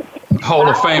Searcy, Hall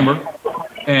of Famer.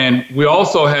 And we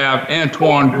also have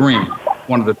Antoine Green,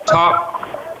 one of the top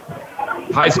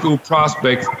high school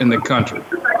prospects in the country.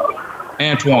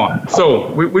 Antoine. So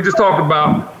we just talked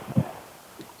about,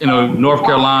 North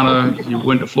Carolina, you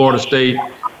went to Florida State.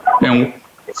 And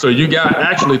so you got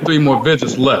actually 3 more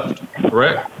visits left,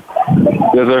 correct?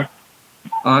 Yes, sir.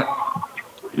 All right.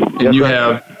 And you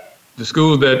have the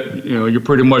schools that you're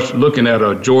pretty much looking at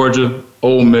are Georgia,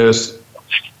 Ole Miss,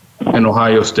 and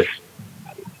Ohio State.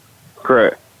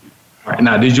 Correct. All right.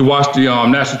 Now, did you watch the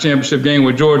national championship game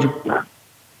with Georgia?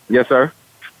 Yes, sir.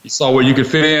 You saw where you could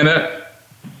fit in at?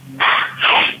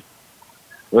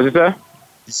 What did you say?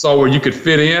 You saw where you could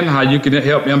fit in, how you could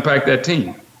help impact that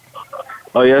team.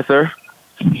 Oh, yes, sir.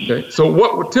 Okay.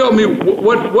 So tell me,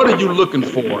 what are you looking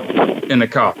for in the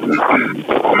college?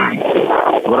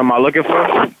 What am I looking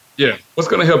for? Yeah. What's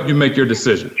going to help you make your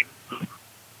decision?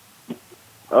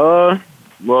 Well,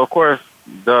 of course,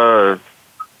 the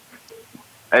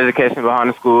education behind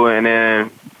the school, and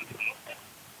then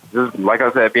just, like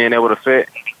I said, being able to fit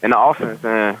in the offense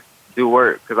and do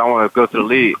work because I want to go to the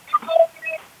league.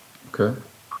 Okay.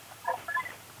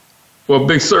 Well,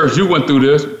 Big Sirs, you went through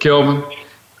this, Kelvin.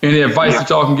 Any advice that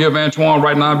y'all can give Antoine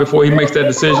right now before he makes that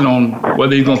decision on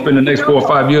whether he's going to spend the next 4 or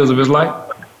 5 years of his life?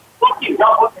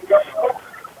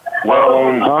 Well,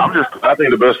 I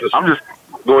think the best is.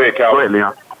 Go ahead, Cal. Go ahead,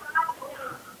 Leon.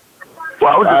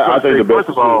 Well, I think the best first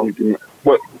of all,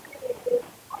 what?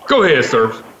 Go ahead,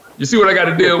 sir. You see what I got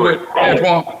to deal with,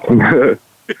 Antoine?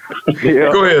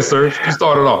 Yeah. Go ahead, sir. You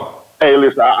start it off. Hey,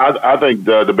 listen. I think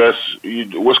the best.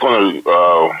 What's going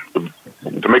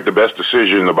to make the best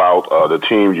decision about the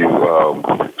team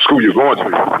school you're going to.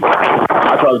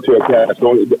 I try to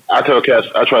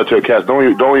tell cats, don't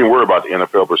even worry about the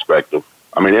NFL perspective.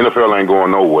 I mean, the NFL ain't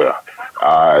going nowhere.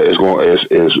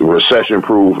 It's recession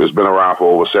proof. It's been around for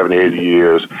over 70, 80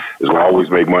 years. It's going to always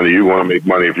make money. You're going to make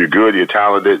money. If you're good, you're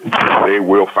talented, they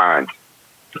will find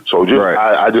you. So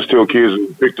I just tell kids,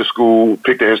 pick the school,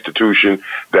 pick the institution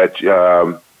that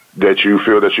you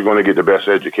feel that you're going to get the best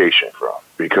education from,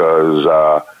 because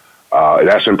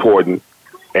that's important.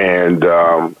 And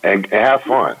have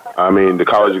fun. I mean, the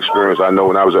college experience, I know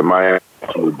when I was at Miami,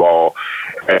 ball,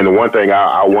 and the one thing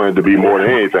I wanted to be more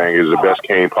than anything is the best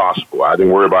game possible. I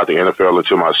didn't worry about the NFL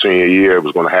until my senior year. It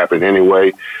was going to happen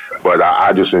anyway, but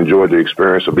I just enjoyed the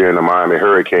experience of being the Miami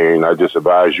Hurricane. I just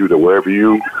advise you that wherever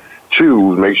you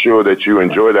choose, make sure that you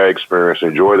enjoy that experience,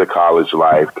 enjoy the college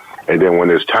life, and then when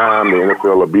it's time, the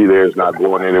NFL will be there. It's not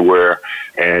going anywhere,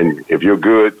 and if you're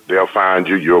good, they'll find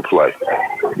you. You'll play.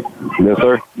 Yes,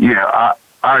 sir. Yeah,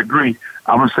 I agree.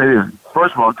 I'm going to say this.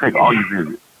 First of all, take all your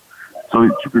visits so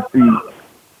that you can see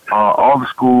all the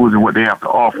schools and what they have to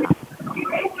offer.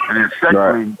 And then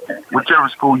secondly, whichever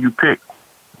school you pick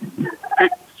the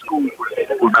school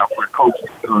for coaches,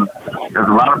 because there's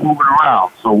a lot of moving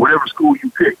around. So whatever school you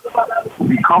pick,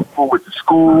 be comfortable with the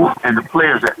school and the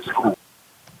players at the school.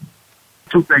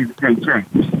 2 things that can't change.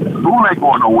 School ain't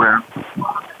going nowhere,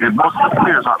 and most of the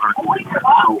players aren't going to go anywhere.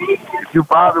 So if you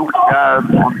bother with the guys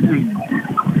on the team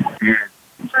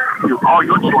and all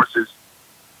your choices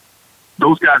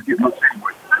those guys get looks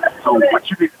anyway. So what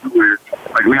you need to do is,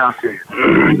 like Leon said,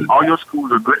 all your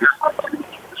schools are good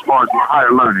as far as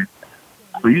higher learning.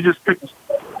 So you just pick the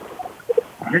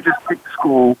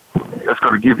school that's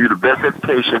going to give you the best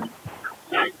education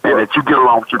and that you get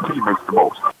along with your teammates the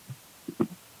most.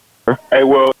 Hey,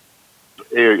 well,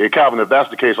 Calvin, if that's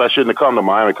the case, I shouldn't have come to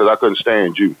Miami because I couldn't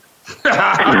stand you.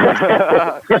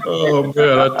 Oh,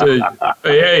 man, I tell you.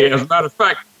 Hey, as a matter of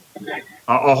fact,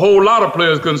 a whole lot of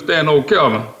players couldn't stand old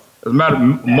Kelvin. As a matter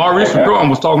of Maurice McCrum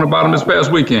was talking about him this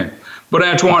past weekend. But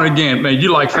Antoine, again, man,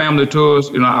 you like family to us.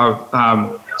 You know,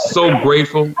 I'm so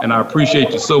grateful, and I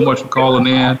appreciate you so much for calling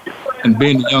in and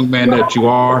being the young man that you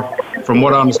are. From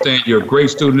what I understand, you're a great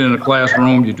student in the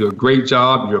classroom. You do a great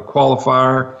job. You're a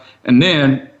qualifier. And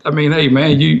then, I mean, hey,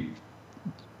 man,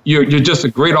 you're just a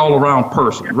great all-around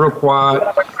person, real quiet,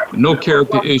 no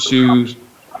character issues.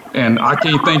 And I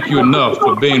can't thank you enough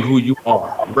for being who you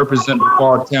are, representing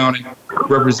Brevard County,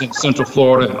 representing Central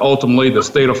Florida, and ultimately the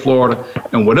state of Florida.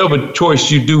 And whatever choice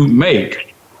you do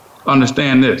make,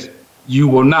 understand this, you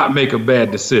will not make a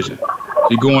bad decision.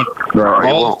 You're going,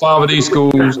 all 5 of these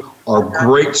schools are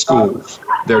great schools.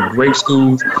 They're great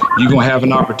schools. You're going to have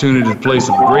an opportunity to play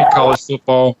some great college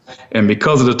football. And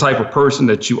because of the type of person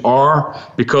that you are,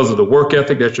 because of the work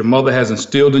ethic that your mother has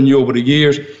instilled in you over the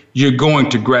years, you're going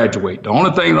to graduate. The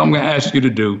only thing that I'm going to ask you to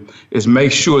do is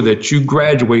make sure that you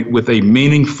graduate with a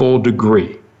meaningful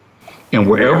degree. And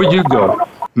wherever you go,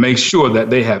 make sure that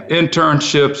they have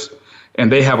internships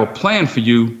and they have a plan for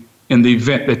you in the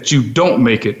event that you don't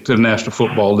make it to the National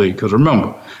Football League. Because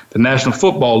remember, the National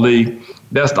Football League,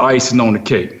 that's the icing on the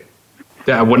cake.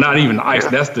 Well, not even the ice,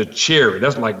 that's the cherry.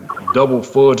 That's like double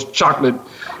fudge chocolate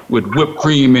with whipped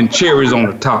cream and cherries on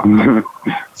the top.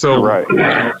 So,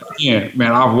 again,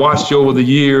 man, I've watched you over the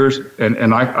years,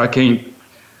 and I can't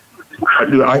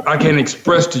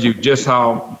express to you just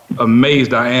how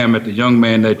amazed I am at the young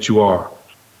man that you are.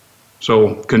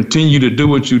 So continue to do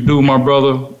what you do, my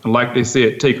brother. And like they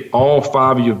said, take all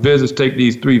 5 of your visits, take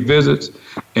these 3 visits,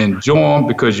 enjoy them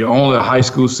because you're only a high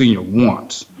school senior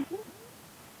once.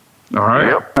 All right?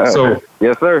 Yep. So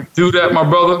yes, sir. Do that, my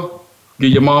brother.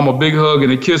 Give your mom a big hug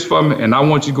and a kiss for me. And I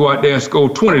want you to go out there and score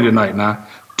 20 tonight now.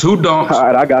 2 dunks. All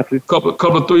right, I got you. Couple of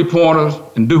 3-pointers,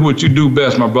 and do what you do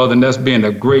best, my brother. And that's being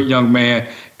a great young man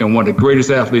and one of the greatest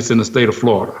athletes in the state of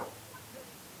Florida.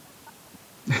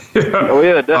 Oh,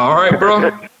 yeah, definitely. All right, bro.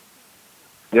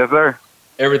 Yes, sir.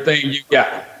 Everything you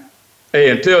got. Hey,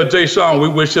 and tell Jay Sean we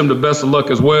wish him the best of luck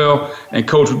as well. And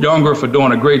Coach Younger for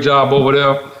doing a great job over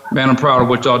there. Man, I'm proud of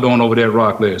what y'all doing over there at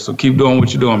Rockledge. So keep doing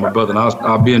what you're doing, my brother, and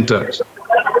I'll be in touch.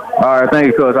 All right, thank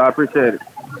you, Coach. I appreciate it.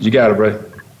 You got it, bro.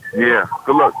 Yeah,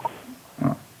 good luck.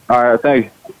 All right,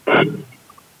 thank you.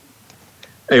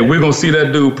 Hey, we're going to see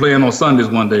that dude playing on Sundays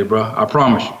one day, bro. I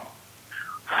promise you.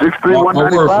 6'3",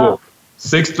 195.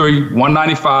 6'3",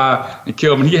 195, and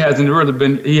Kelvin, he hasn't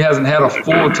had a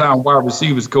full-time wide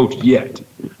receivers coach yet.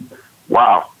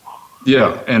 Wow.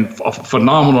 Yeah, and a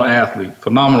phenomenal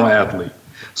athlete.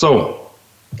 So,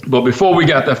 but before we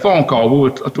got that phone call, we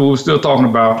were still talking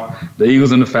about the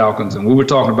Eagles and the Falcons, and we were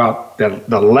talking about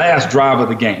the last drive of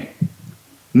the game.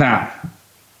 Now,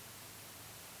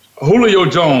 Julio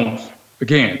Jones,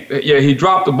 again, yeah, he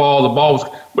dropped the ball,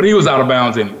 but he was out of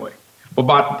bounds anyway. But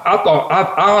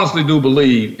I honestly do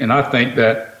believe, and I think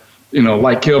that,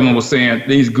 like Kelvin was saying,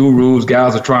 these gurus,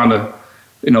 guys are trying to,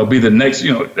 be the next,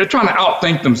 they're trying to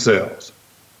outthink themselves.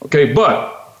 Okay,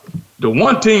 but the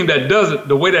one team that does it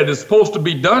the way that it's supposed to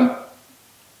be done,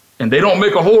 and they don't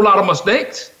make a whole lot of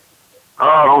mistakes.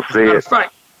 Oh, don't say it. In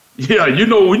fact, yeah,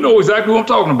 we know exactly what I'm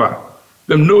talking about.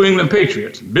 The New England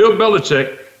Patriots, Bill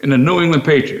Belichick and the New England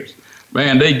Patriots,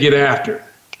 man, they get after it.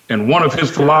 And one of his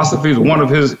philosophies, one of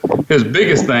his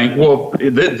biggest thing,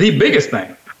 the biggest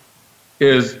thing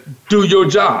is do your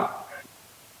job.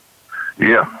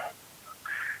 Yeah.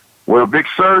 Well, Big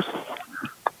Sirs,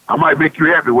 I might make you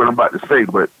happy what I'm about to say,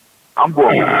 but I'm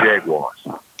going with the Jaguars.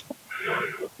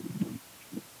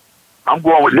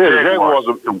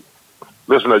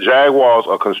 Listen, the Jaguars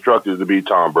are constructed to beat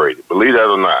Tom Brady. Believe that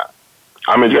or not.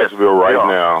 I'm in Jacksonville right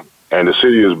now, and the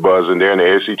city is buzzing. They're in the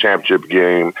AFC Championship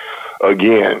game.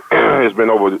 Again,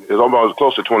 it's almost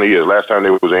close to 20 years. Last time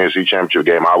there was an NFC Championship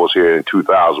game, I was here in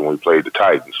 2000 when we played the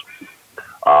Titans.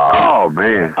 Oh,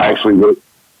 man. Actually,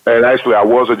 I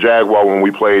was a Jaguar when we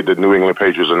played the New England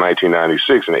Patriots in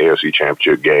 1996 in the AFC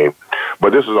Championship game.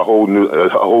 But this is a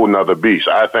whole nother beast.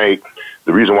 I think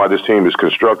the reason why this team is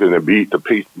constructed to beat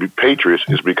the Patriots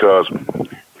is because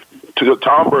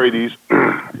Tom Brady's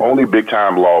only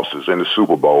big-time losses in the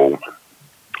Super Bowl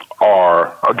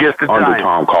are against the under Giants.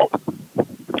 Tom Coughlin.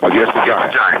 against the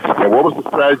Giants. And what was the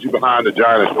strategy behind the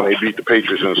Giants when they beat the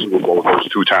Patriots in the Super Bowl those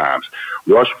 2 times?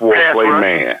 Rush for, play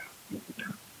man.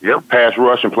 Yep, pass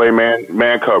rush and play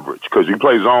man coverage. Because you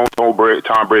play zone,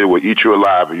 Tom Brady will eat you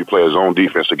alive if you play a zone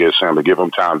defense against him to give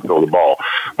him time to throw the ball.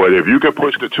 But if you can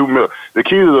push the 2 middle, the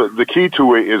key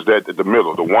to it is that the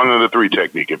middle, the 1 and the 3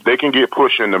 technique. If they can get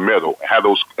pushed in the middle, have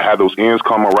those ends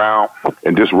come around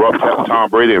and disrupt Tom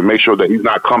Brady and make sure that he's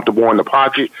not comfortable in the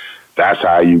pocket, that's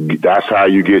how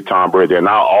you get Tom Brady. And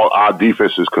now all our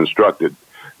defense is constructed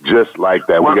just like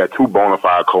that. We got 2 bona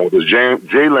fide corners.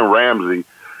 Jalen Ramsey.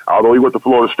 Although he went to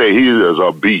Florida State, he is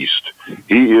a beast.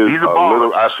 He's a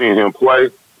baller. I've seen him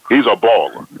play. He's a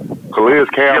baller. Calais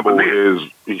Campbell is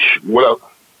what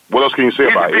else can you say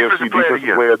about AFC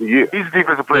Defensive Player of the Year? He's a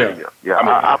Defensive Player of the Year. Yeah,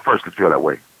 I personally feel that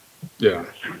way. Yeah,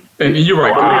 and you're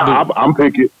right. I'm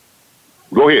picking.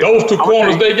 Go ahead. Those 2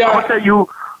 corners they got. I'm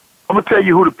gonna tell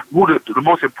you who the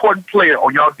most important player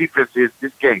on y'all defense is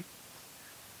this game,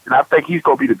 and I think he's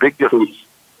gonna be the big difference.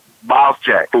 Miles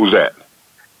Jack. Who's that?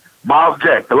 Miles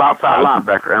Jack, the outside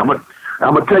linebacker. And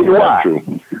I'm gonna tell you why.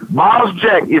 Miles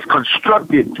Jack is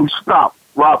constructed to stop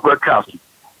Rob Gronkowski.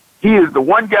 He is the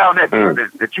one guy on that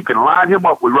defense that you can line him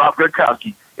up with Rob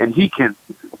Gronkowski, and he can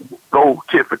go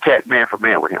tit for tat, man for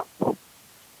man with him.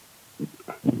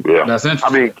 Yeah, that's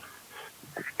interesting. I mean,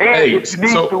 and if you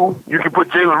need to, you can put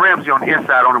Jalen Ramsey on the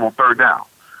inside on him on 3rd down.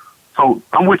 So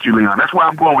I'm with you, Leon. That's why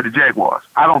I'm going with the Jaguars.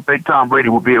 I don't think Tom Brady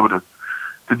will be able to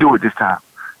do it this time.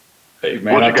 Hey,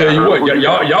 man, I tell you what,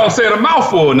 y'all said a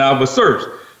mouthful now, but search.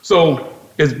 So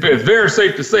it's very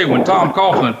safe to say when Tom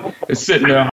Coughlin is sitting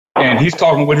there and he's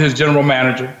talking with his general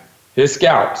manager, his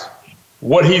scouts,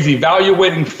 what he's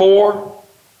evaluating for,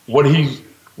 what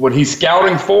he's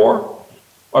scouting for,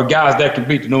 are guys that can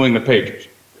beat the New England Patriots.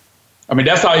 I mean,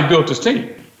 that's how he built his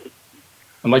team.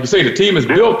 And like you say, the team is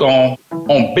built on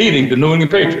beating the New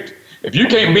England Patriots. If you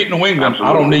can't beat New England,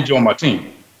 I don't need you on my team.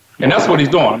 And that's what he's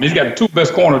doing. I mean, he's got the 2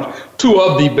 best corners, 2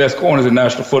 of the best corners in the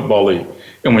National Football League.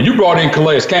 And when you brought in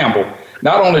Calais Campbell,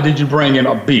 not only did you bring in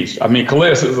a beast, I mean,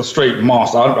 Calais is a straight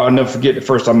monster. I'll never forget the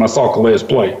first time I saw Calais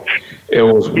play.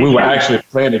 We were actually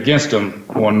playing against him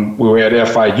when we were at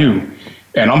FIU.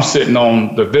 And I'm sitting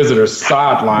on the visitors'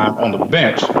 sideline on the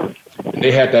bench. And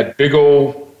they had that big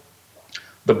old,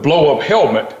 the blow-up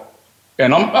helmet.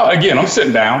 And I'm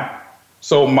sitting down.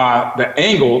 So the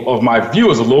angle of my view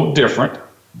is a little different.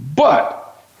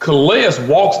 But Calais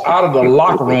walks out of the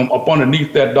locker room up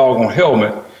underneath that doggone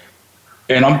helmet,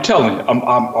 and I'm telling you,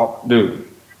 dude,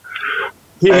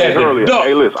 he had to duck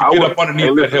to get up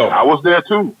underneath that helmet. I was there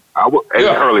too.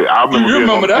 Hurlie, I remember being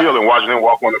on the field and watching him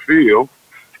walk on the field,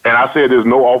 and I said, "There's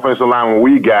no offensive lineman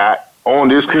we got on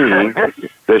this team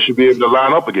that should be able to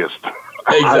line up against."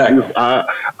 Exactly.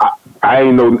 I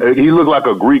ain't know. He looked like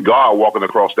a Greek god walking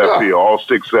across that field, all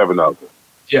 6, 7 of them.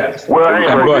 Yes. Well, I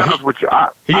ain't be honest with you. I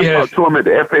talked to him at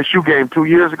the FSU game 2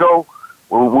 years ago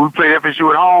when we played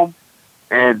FSU at home,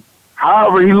 and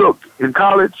however he looked in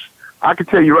college, I can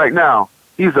tell you right now,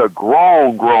 he's a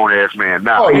grown-ass man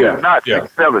now. He's not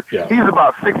 6'7". Yeah. He's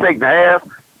about 6'8.5",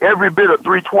 every bit of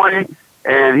 320,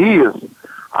 and he is.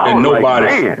 And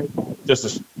nobody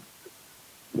just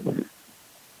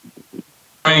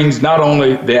brings not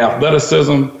only the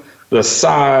athleticism, the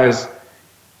size,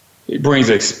 he brings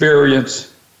experience.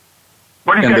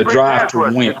 And the drive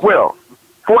to win. Well,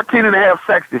 14.5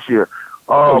 sacks this year.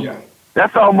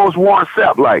 That's almost Warren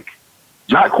Sapp-like.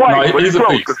 Not quite. No, he's a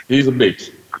beast. He's a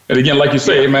beast. And again, like you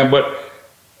say, man, but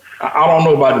I don't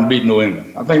know about them beating New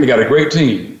England. I think they got a great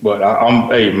team, but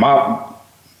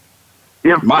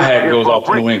my hat goes off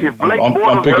to New England.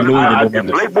 I'm picking New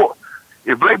England.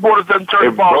 If Blake Bortles doesn't turn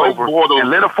the ball over and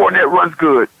Leonard Fournette runs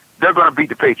good, they're going to beat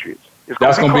the Patriots.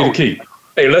 That's going to be the key.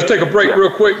 Hey, let's take a break real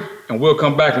quick, and we'll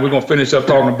come back, and we're going to finish up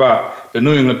talking about the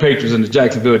New England Patriots and the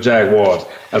Jacksonville Jaguars.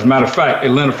 As a matter of fact,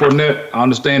 Leonard Fournette, I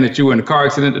understand that you were in a car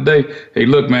accident today. Hey,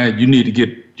 look, man, you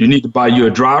need to buy you a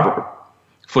driver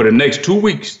for the next 2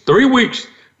 weeks, 3 weeks.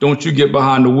 Don't you get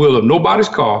behind the wheel of nobody's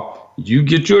car. You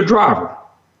get you a driver.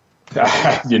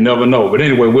 You never know. But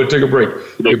anyway, we'll take a break.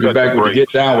 We'll be back with the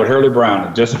Get Down with Hurlie Brown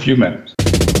in just a few minutes.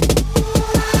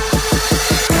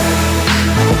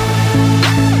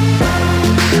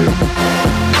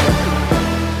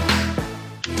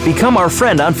 Become our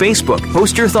friend on Facebook.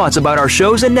 Post your thoughts about our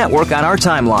shows and network on our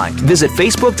timeline. Visit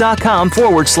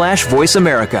facebook.com/Voice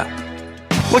America.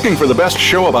 Looking for the best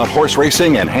show about horse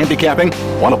racing and handicapping?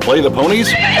 Want to play the ponies?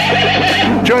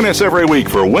 Join us every week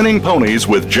for Winning Ponies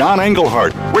with John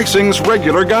Englehart, racing's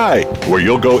regular guy, where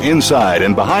you'll go inside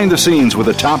and behind the scenes with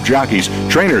the top jockeys,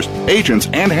 trainers, agents,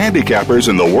 and handicappers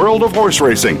in the world of horse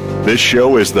racing. This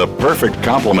show is the perfect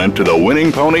complement to the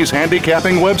Winning Ponies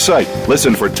handicapping website.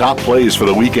 Listen for top plays for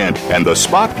the weekend and the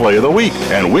spot play of the week,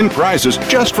 and win prizes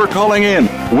just for calling in.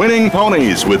 Winning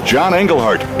Ponies with John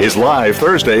Englehart is live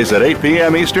Thursdays at 8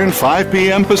 p.m. Eastern, 5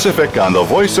 p.m. Pacific on the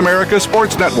Voice America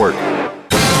Sports Network.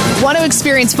 Want to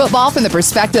experience football from the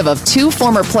perspective of two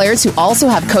former players who also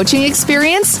have coaching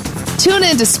experience? Tune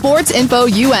in to Sports Info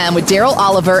UM with Daryl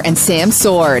Oliver and Sam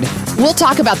Sword. We'll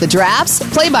talk about the drafts,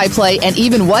 play-by-play, and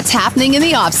even what's happening in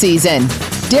the offseason.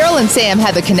 Daryl and Sam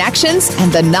have the connections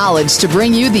and the knowledge to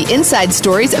bring you the inside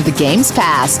stories of the game's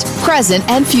past, present,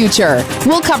 and future.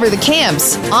 We'll cover the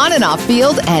camps, on and off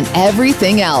field, and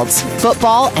everything else,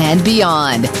 football and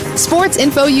beyond. Sports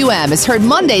Info UM is heard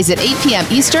Mondays at 8 p.m.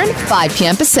 Eastern, 5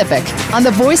 p.m. Pacific on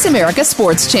the Voice America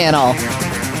Sports Channel.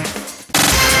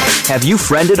 Have you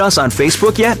friended us on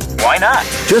Facebook yet? Why not?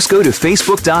 Just go to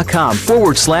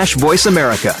facebook.com/Voice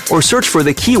America or search for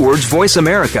the keywords Voice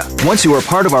America. Once you are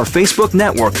part of our Facebook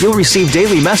network, you'll receive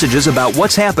daily messages about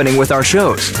what's happening with our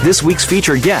shows, this week's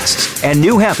featured guests, and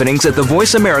new happenings at the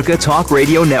Voice America Talk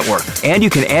Radio Network. And you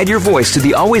can add your voice to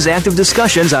the always active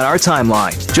discussions on our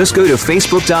timeline. Just go to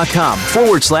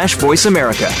facebook.com/Voice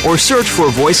America or search for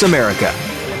Voice America.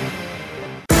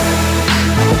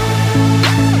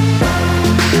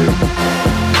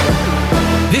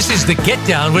 This is the Get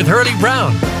Down with Hurlie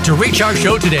Brown. To reach our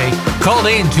show today, call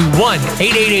in to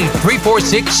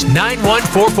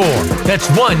 1-888-346-9144. That's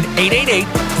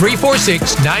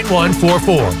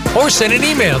 1-888-346-9144. Or send an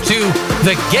email to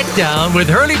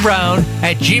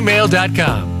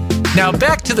thegetdownwithhurliebrown@gmail.com. Now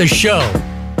back to the show.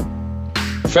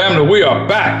 Family, we are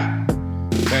back.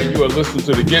 And you are listening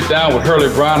to the Get Down with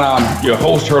Hurlie Brown. I'm your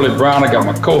host, Hurlie Brown. I got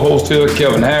my co-host here,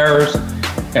 Kevin Harris,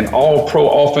 and all-pro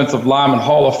offensive lineman,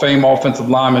 Hall of Fame offensive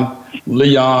lineman,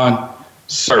 Leon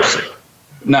Searcy.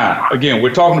 Now, again,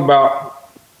 we're talking about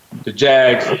the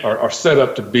Jags are set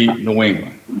up to beat New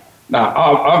England.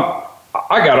 Now,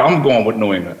 I'm going with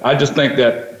New England. I just think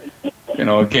that,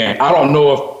 again, I don't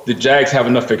know if the Jags have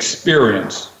enough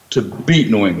experience to beat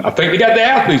New England. I think they got the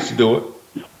athletes to do it.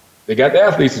 And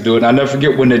I'll never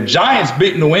forget when the Giants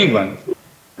beat New England,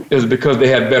 it was because they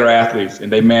had better athletes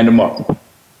and they manned them up.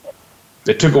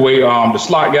 They took away the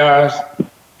slot guys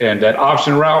and that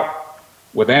option route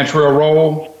with Antrell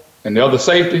Roll and the other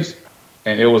safeties,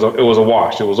 and it was a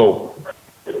wash. It was over.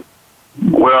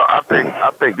 Well, I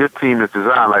think this team is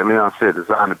designed, like Leon said,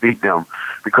 designed to beat them.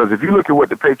 Because if you look at what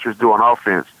the Patriots do on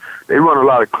offense, they run a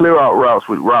lot of clear out routes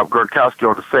with Rob Gronkowski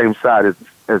on the same side as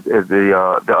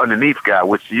the underneath guy,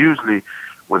 which usually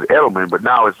was Edelman, but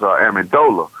now it's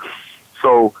Amendola.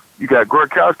 So you got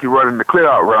Gronkowski running the clear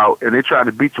out route, and they're trying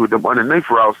to beat you with them underneath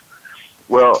routes.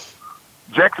 Well,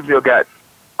 Jacksonville got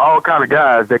all kind of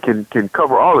guys that can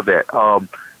cover all of that.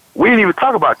 We didn't even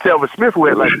talk about Telvin Smith, who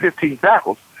had like 15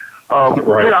 tackles.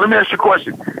 Right. Let me ask you a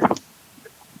question.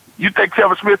 You think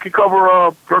Telvin Smith can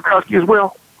cover Gronkowski as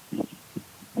well?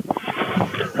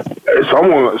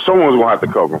 Someone's gonna have to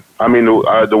cover him. I mean,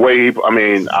 the way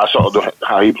I saw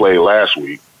how he played last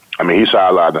week. I mean, he's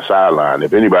sideline to sideline.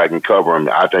 If anybody can cover him,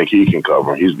 I think he can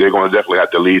cover him. They're going to definitely have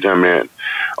to lead him in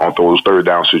on those third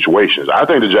down situations. I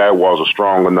think the Jaguars are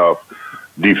strong enough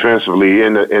defensively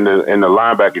in the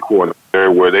linebacker corner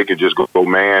where they could just go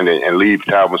man and leave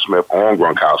Telvin Smith on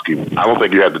Gronkowski. I don't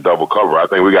think you have to double cover. I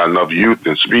think we got enough youth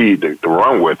and speed to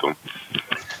run with them.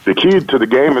 The key to the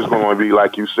game is going to be,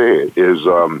 like you said, is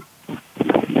you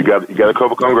got to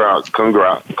cover Gronkowski.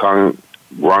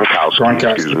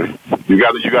 Excuse me. You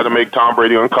got to make Tom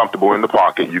Brady uncomfortable in the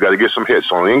pocket. You got to get some hits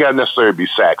on him. It ain't got to necessarily be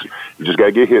sacks. You just got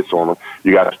to get hits on him.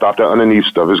 You got to stop that underneath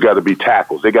stuff. It's got to be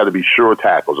tackles. They got to be sure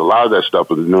tackles. A lot of that stuff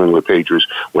with the New England Patriots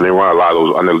when they run a lot of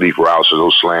those underneath routes or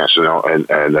those slants, and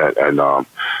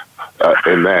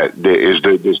that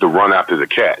is the run after the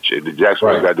catch. The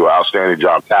Jacksonville got to do an outstanding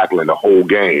job tackling the whole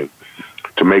game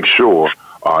to make sure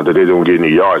that they don't get any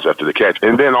yards after the catch.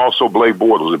 And then also Blake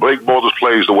Bortles. If Blake Bortles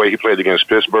plays the way he played against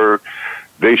Pittsburgh,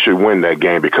 they should win that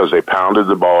game because they pounded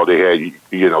the ball. They had,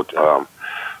 Yeldon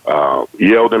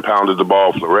pounded the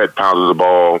ball. Florette pounded the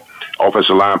ball.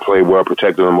 Offensive line played well,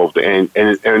 protected them over the end.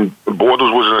 And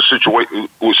Bortles was in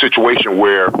a situation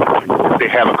where they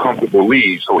had a comfortable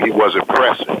lead, so he wasn't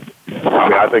pressing. I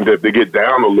mean, I think that if they get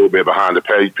down a little bit behind the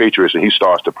Patriots and he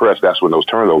starts to press, that's when those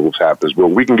turnovers happen. But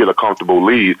we can get a comfortable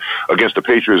lead against the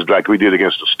Patriots like we did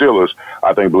against the Steelers.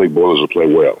 I think Blake Bortles will play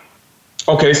well.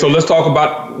 Okay, so let's talk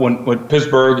about when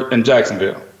Pittsburgh and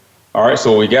Jacksonville. All right,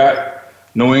 so we got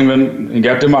New England and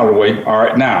got them out of the way. All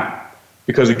right, now,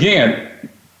 because again,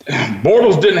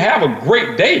 Bortles didn't have a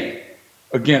great day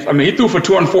against. I mean, he threw for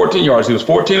 214 yards. He was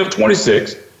 14 of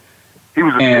 26. He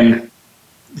was efficient.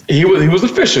 He was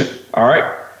efficient. All right.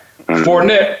 Mm-hmm.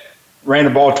 Fournette ran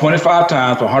the ball 25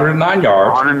 times for 109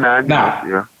 yards. 109 yards,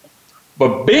 yeah.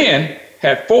 But Ben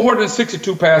had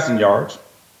 462 passing yards.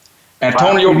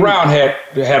 Antonio Brown had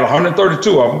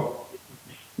 132 of them.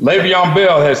 Le'Veon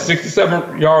Bell had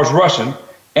 67 yards rushing,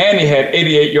 and he had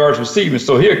 88 yards receiving.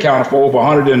 So he accounted for over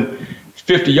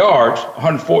 150 yards,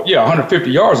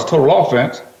 150 yards of total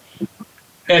offense.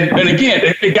 And again,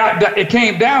 it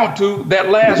came down to that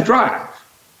last drive.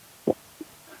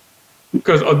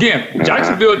 Because again,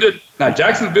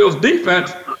 Jacksonville's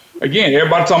defense. Again,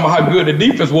 everybody talking about how good the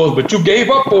defense was, but you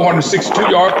gave up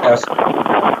 462 yards passing.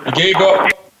 You gave up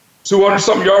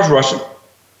 200-something yards rushing.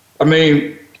 I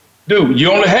mean, dude,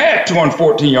 you only had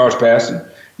 214 yards passing.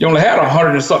 You only had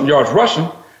 100-something yards rushing,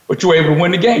 but you were able to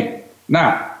win the game.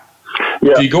 Now,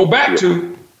 if you go back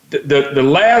to the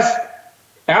last,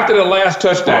 after the last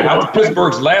touchdown, after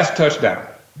Pittsburgh's last touchdown,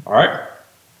 all right,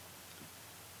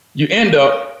 you end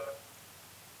up,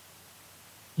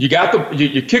 you're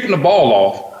kicking the ball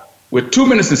off with 2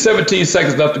 minutes and 17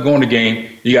 seconds left to go in the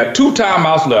game. You got 2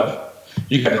 timeouts left.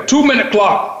 You got a 2-minute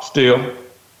clock still,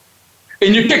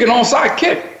 and you're kicking onside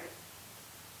kick.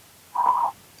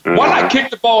 Why not kick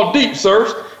the ball deep,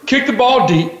 sirs? Kick the ball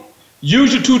deep.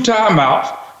 Use your 2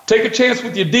 timeouts. Take a chance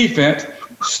with your defense.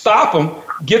 Stop them.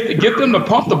 Get them to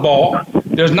pump the ball.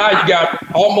 There's now you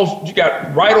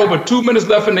got right over 2 minutes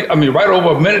left right over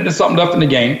a minute and something left in the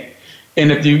game.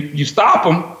 And if you stop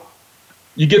them,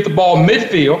 you get the ball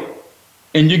midfield,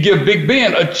 and you give Big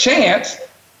Ben a chance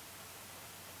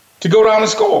to go down and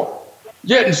score.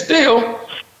 Yet and still,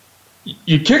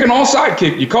 you kick an onside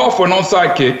kick. You call for an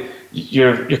onside kick.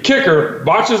 Your kicker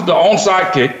botches the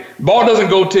onside kick. Ball doesn't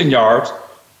go 10 yards.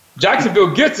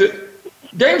 Jacksonville gets it.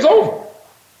 Game's over.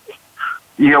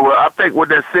 Yeah, well, I think what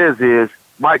that says is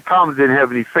Mike Tomlin didn't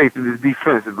have any faith in his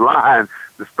defensive line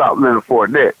to stop Leonard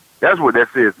Fournette. That's what that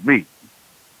says to me.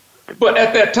 But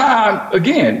at that time,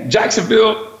 again,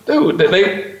 Jacksonville, dude,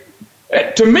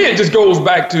 to me, it just goes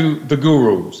back to the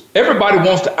gurus. Everybody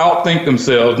wants to outthink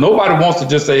themselves. Nobody wants to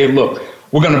just say, hey, look,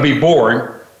 we're going to be boring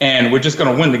and we're just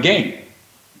going to win the game.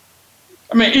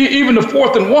 I mean, even the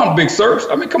 4th and 1, Big Sirs.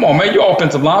 I mean, come on, man, you're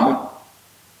offensive lineman.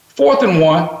 4th and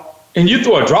 1, and you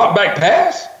throw a drop back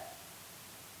pass?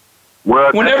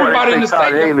 Well, when everybody in the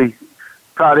stadium,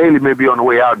 Todd Haley may be on the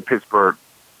way out in Pittsburgh.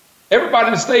 Everybody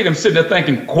in the stadium sitting there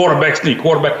thinking quarterback sneak,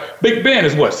 quarterback. Big Ben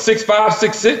is what, 6'5",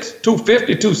 6'6",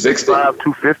 250, 260? 6'5",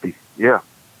 250, yeah.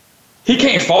 He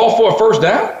can't fall for a first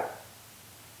down?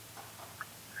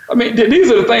 I mean,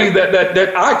 these are the things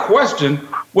that I question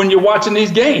when you're watching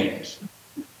these games.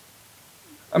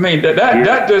 I mean,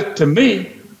 that just, to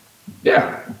me,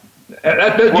 yeah.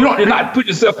 You're not putting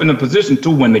yourself in a position to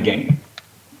win the game.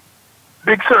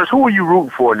 Big Sirs, who are you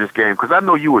rooting for in this game? Because I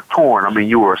know you were torn. I mean,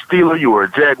 you were a Steeler, you were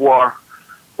a Jaguar.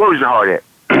 Where was your heart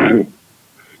at?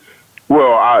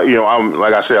 Well, I'm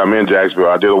like I said, I'm in Jacksonville.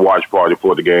 I did a watch party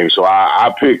for the game, so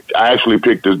I actually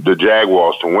picked the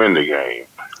Jaguars to win the game.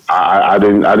 I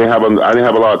didn't have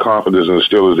a lot of confidence in the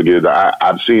Steelers to get it.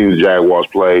 I've seen the Jaguars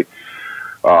play.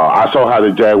 I saw how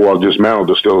the Jaguars dismantled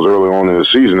the Steelers early on in the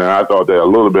season, and I thought that a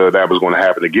little bit of that was going to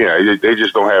happen again. They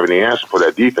just don't have any answer for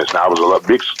that defense. Now, I was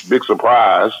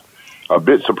a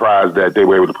bit surprised that they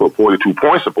were able to put 42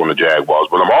 points up on the Jaguars,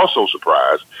 but I'm also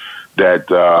surprised that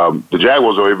the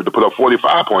Jaguars are able to put up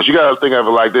 45 points. You got to think of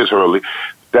it like this, Hurlie.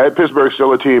 That Pittsburgh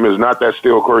Steelers team is not that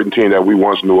steel curtain team that we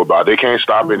once knew about. They can't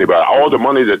stop anybody. All the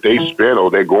money that they spend or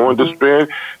they're going to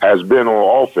spend has been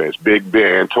on offense. Big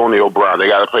Ben, Antonio Brown. They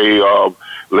got to pay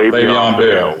Le'Veon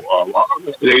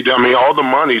Bell. All the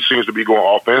money seems to be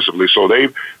going offensively. So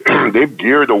they've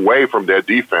geared away from their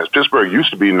defense. Pittsburgh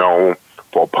used to be known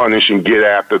for punishing, get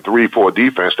after 3-4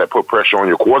 defense that put pressure on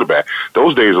your quarterback.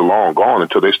 Those days are long gone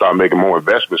until they start making more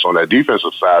investments on that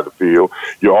defensive side of the field.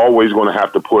 You're always going to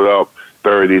have to put up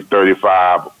 30,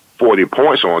 35, 40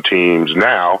 points on teams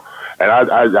now. And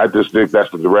I just think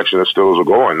that's the direction the Steelers are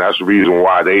going. That's the reason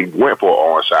why they went for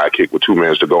an onside kick with 2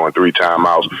 minutes to go and 3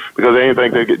 timeouts, because they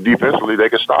didn't think defensively they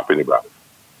could stop anybody.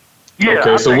 Yeah,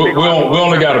 okay, so we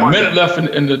only got a minute left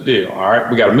in the deal, all right?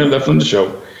 We got a minute left in the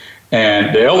show.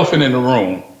 And the elephant in the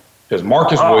room is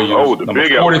Marcus Williams, number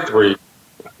 43.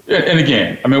 And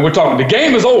again, I mean, we're talking, the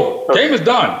game is over. Game is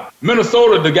done.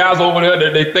 Minnesota, the guys over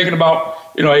there, they're thinking about,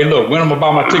 hey, look, when I'm going to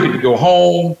buy my ticket to go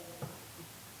home.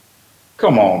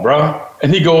 Come on, bro.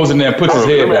 And he goes in there and puts his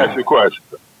head down. Let me ask you a question.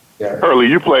 Hurlie,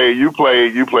 you played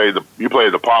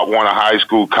the Pop Warner high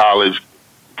school, college,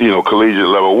 collegiate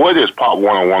level. What is Pop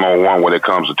Warner 101 when it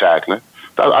comes to tackling?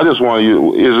 I just want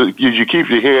you. Did you keep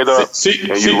your head up? See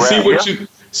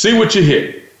what you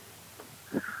hit.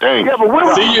 Dang. Yeah, but what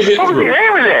was he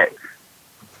aiming at?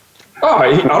 Oh,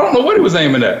 I don't know what he was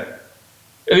aiming at.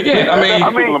 And again,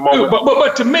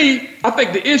 but to me, I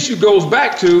think the issue goes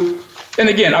back to, and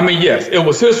again, yes, it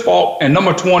was his fault. And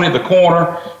number 20, the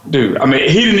corner, dude,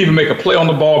 he didn't even make a play on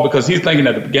the ball because he's thinking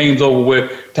that the game's over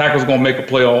with. Tackle's going to make a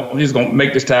play on. He's going to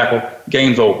make this tackle.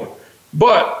 Game's over.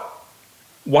 But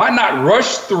why not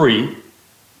rush 3,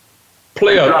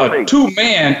 play a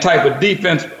two-man type of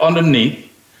defense underneath?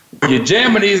 You're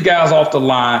jamming these guys off the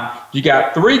line. You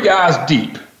got 3 guys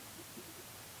deep.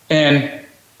 And,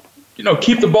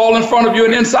 keep the ball in front of you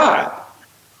and inside.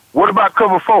 What about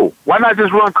cover 4? Why not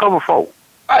just run cover 4?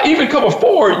 Even cover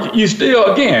 4, you're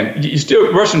still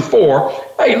rushing 4.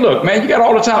 Hey, look, man, you got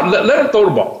all the time. Let him throw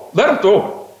the ball. Let him throw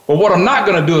it. But what I'm not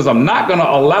going to do is I'm not going to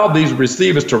allow these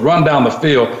receivers to run down the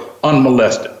field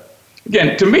unmolested.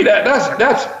 Again, to me,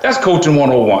 that's coaching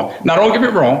 101. Now, don't get me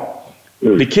wrong.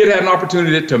 The kid had an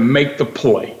opportunity to make the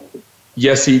play.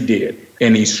 Yes, he did.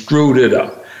 And he screwed it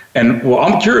up. And,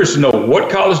 I'm curious to know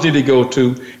what college did he go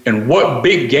to and what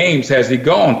big games has he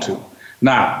gone to.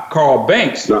 Now, Carl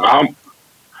Banks. Now,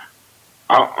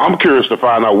 I'm curious to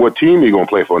find out what team he's going to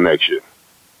play for next year.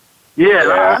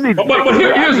 Yeah, but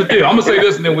here's the deal. I'm going to say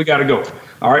this and then we got to go.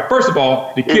 All right, first of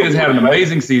all, the kid has had an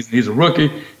amazing season. He's a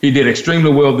rookie. He did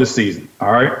extremely well this season.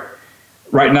 All right.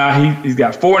 Right now, he's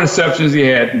got 4 interceptions. He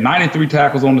had 93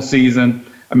 tackles on the season.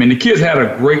 The kid's had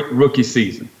a great rookie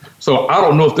season. So I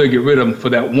don't know if they'll get rid of him for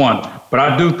that one. But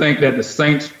I do think that the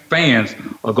Saints fans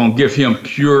are going to give him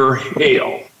pure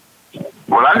hell.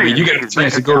 Well, you got a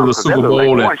chance to go to the Super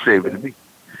Bowl.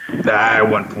 That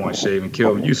wasn't point shaving,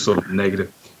 Kelvin. You so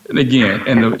negative. And again,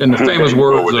 in the famous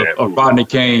words of Rodney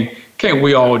King, can't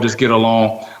we all just get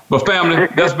along? But family,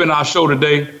 that's been our show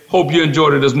today. Hope you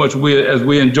enjoyed it as much as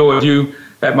we enjoyed you.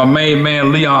 At my main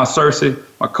man, Leon Searcy,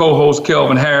 my co-host,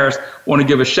 Kelvin Harris. Want to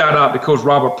give a shout out to Coach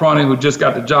Robert Prunty, who just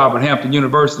got the job at Hampton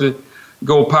University.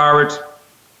 Go Pirates.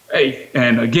 Hey,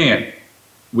 and again,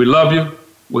 we love you.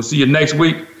 We'll see you next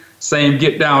week. Same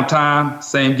Get Down time,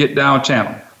 same Get Down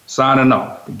channel. Signing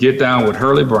off. Get Down with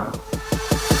Hurlie Brown.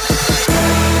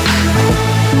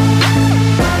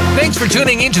 Thanks for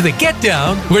tuning in to the Get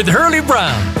Down with Hurlie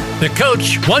Brown. The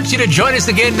coach wants you to join us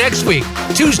again next week,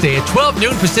 Tuesday at 12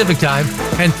 noon Pacific Time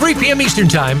and 3 p.m. Eastern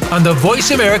Time on the Voice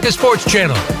America Sports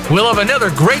Channel. We'll have another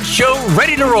great show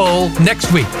ready to roll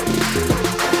next week.